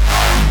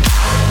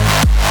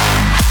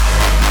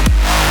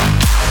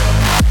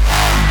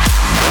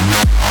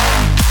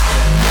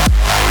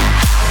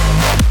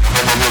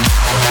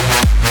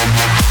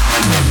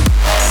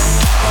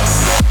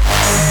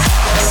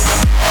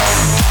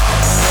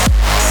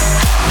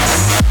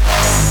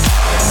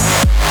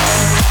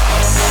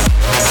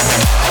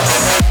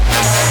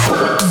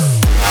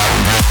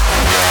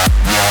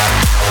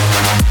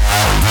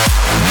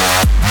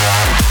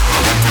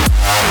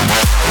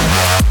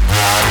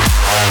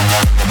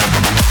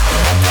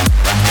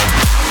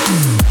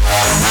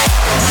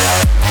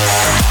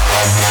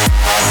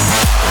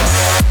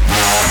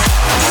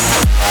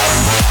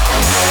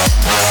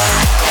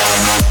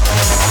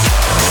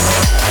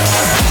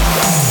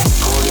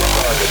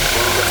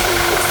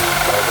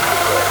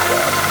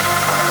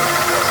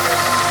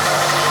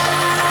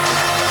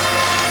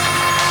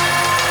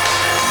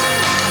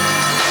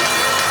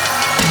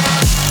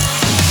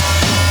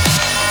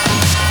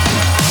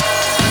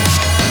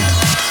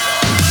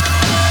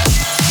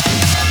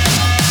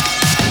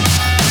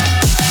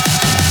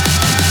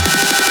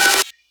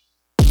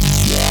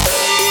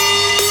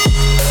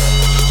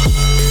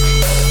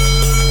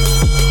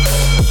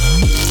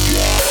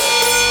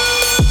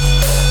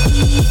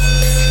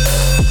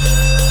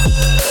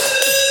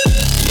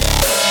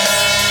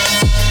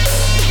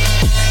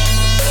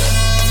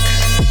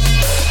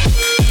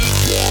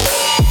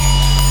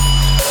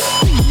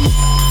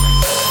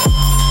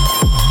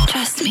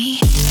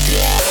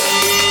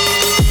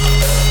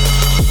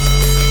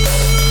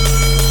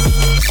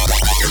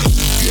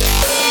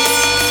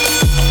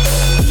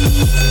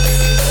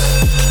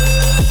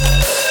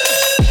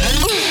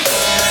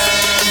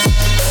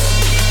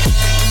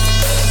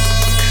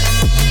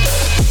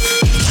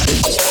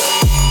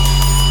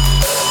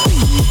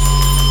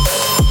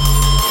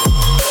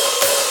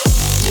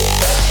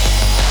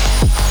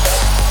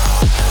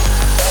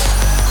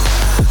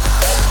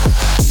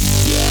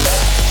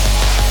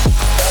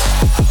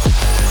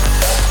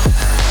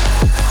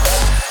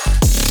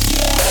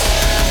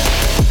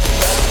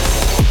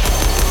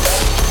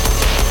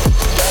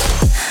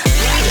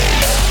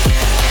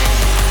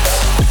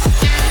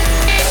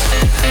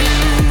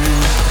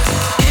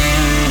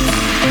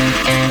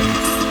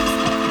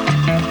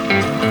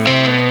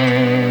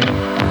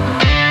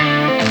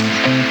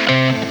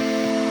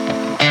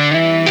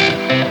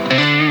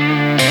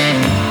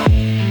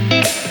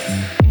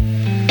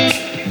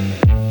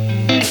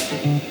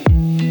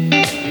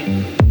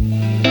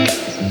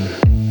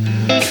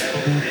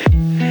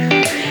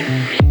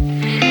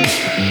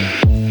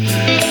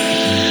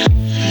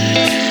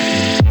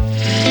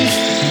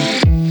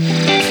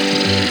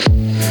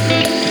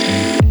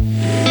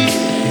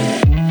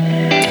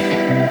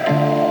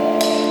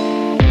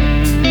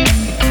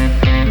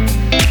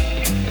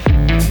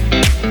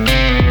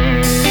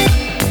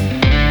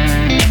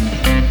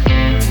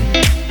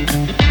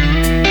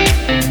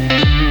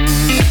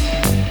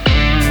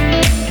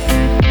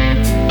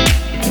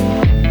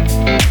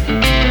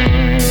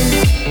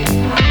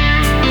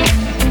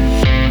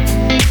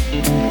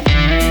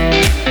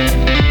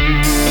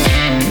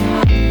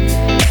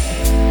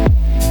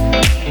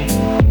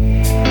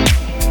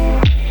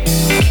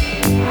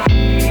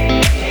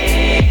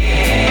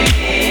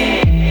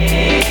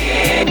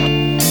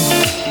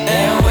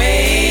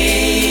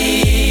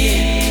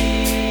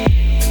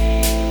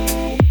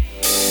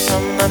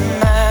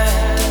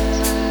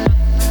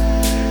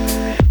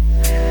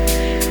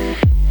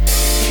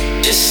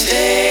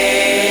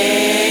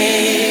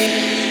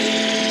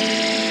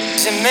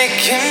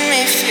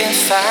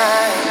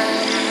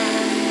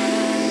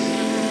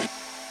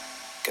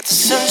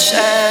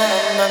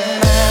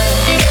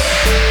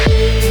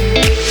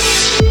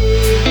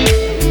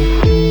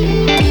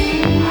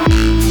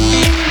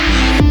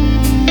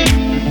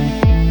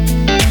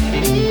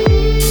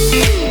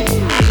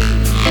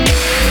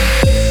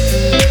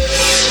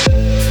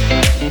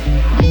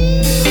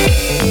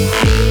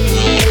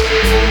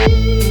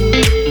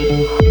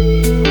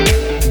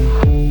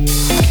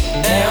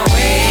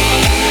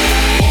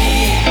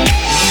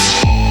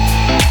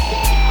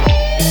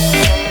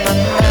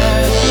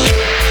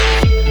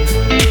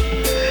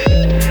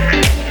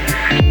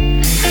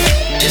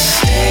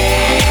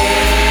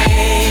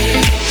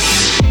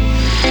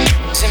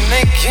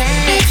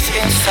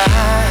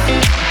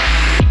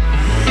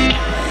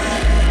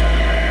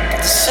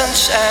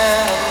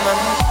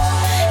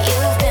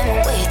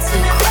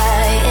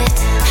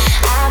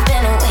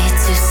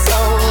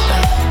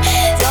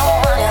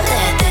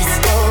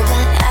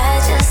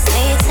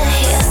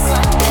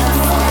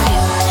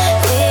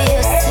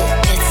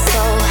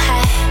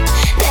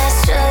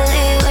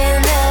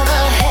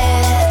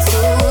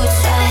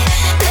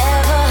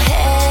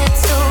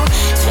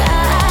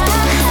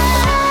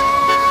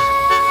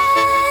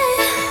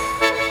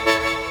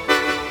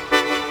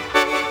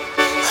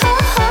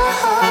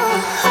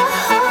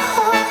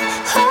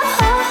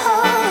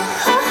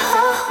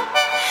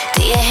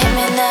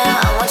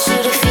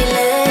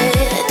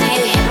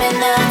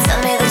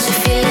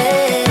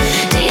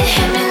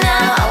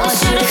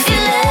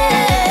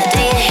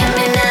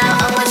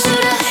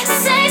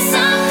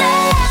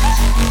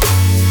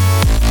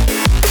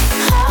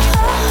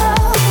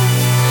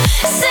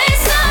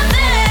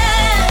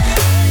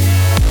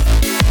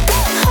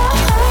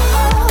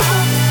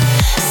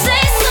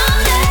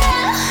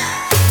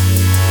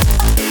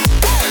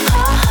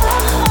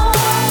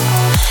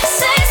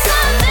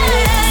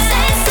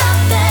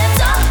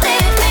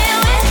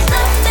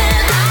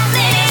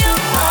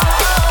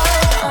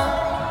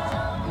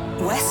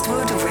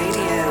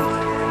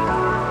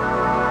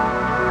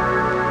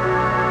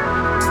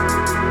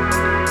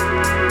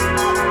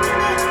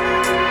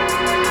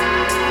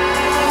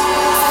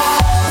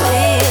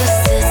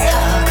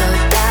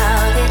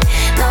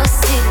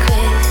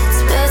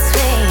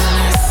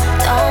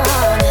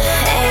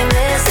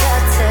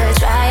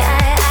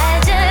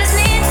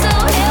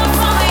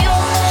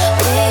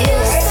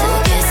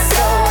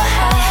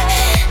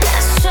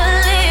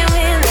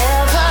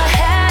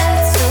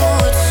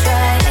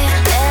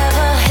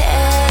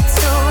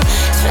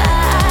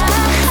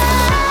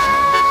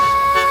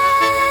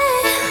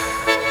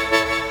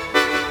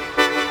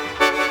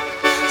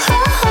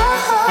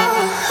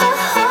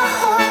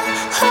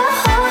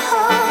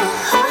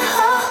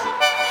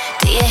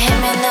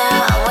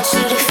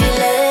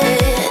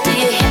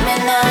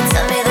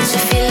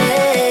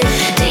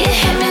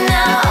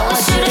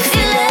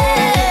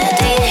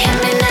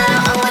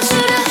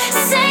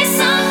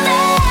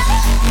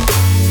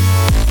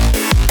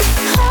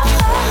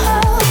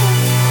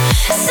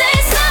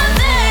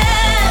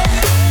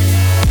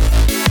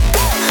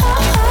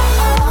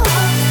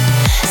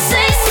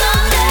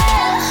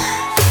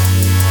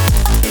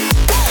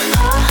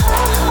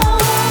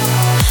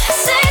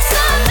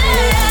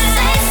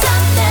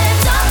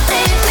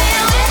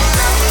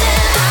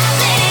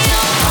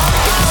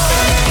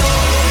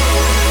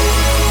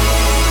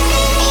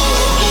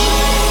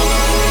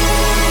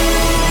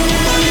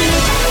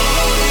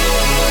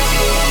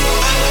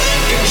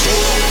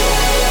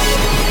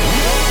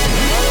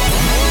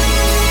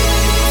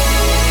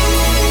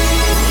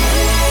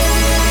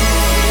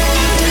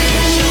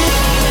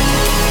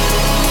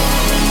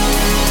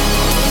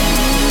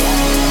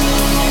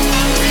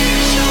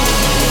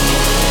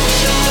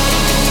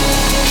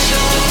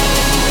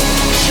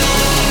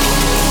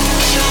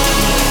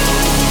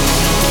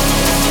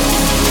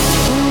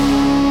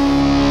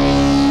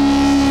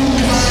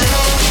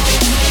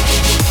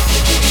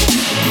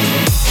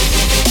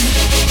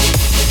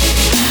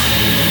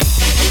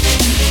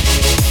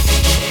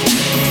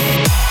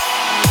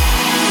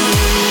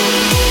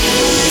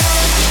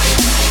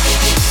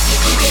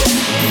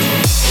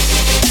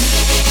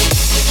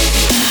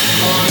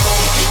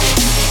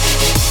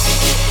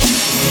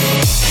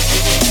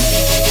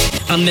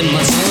 in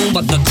my zone,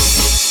 but the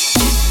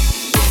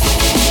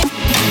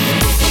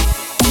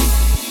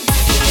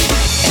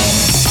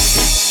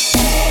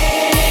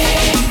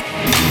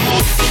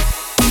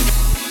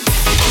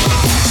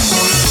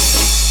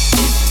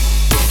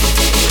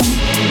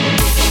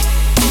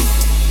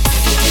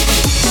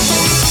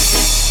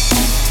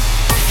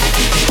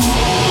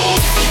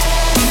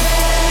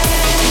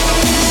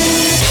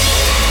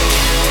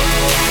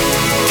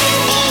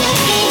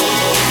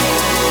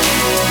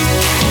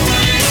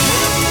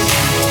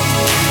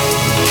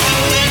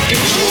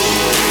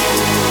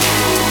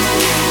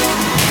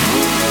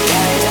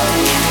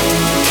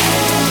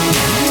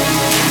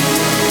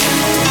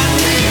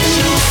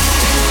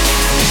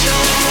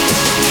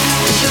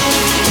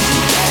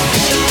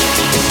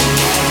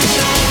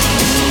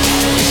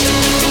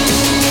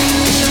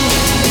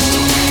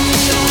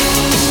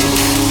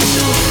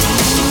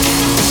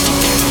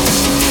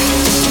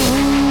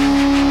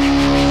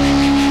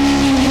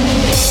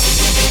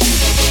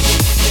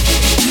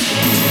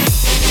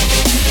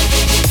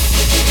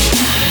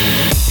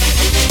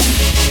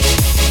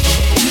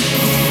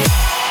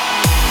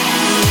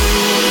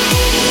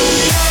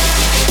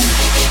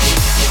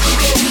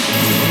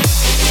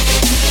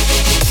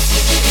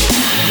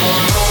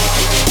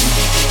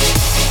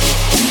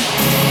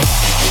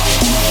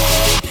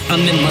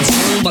I'm in my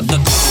zone, but the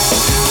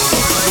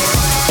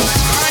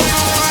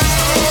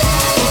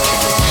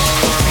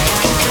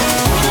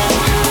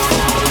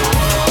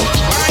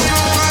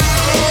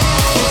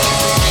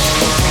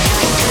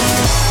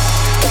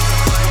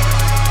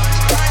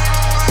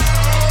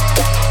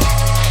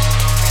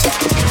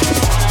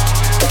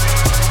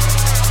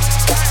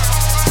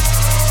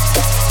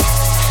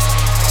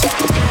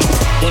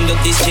one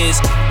of these kids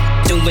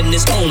doing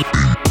his own.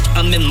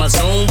 I'm in my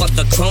zone, but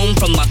the chrome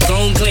from my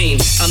throne gleam.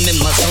 I'm in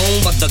my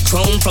zone, but the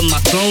chrome from my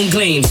throne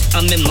gleam.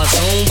 I'm in my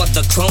zone, but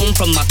the chrome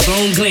from my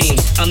throne gleam.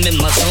 I'm in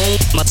my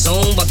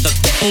zone, but the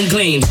throne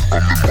gleam.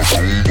 I'm in my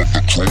zone, but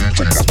the chrome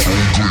from my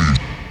throne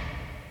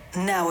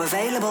gleam. Now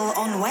available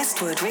on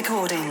Westwood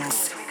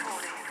Recordings.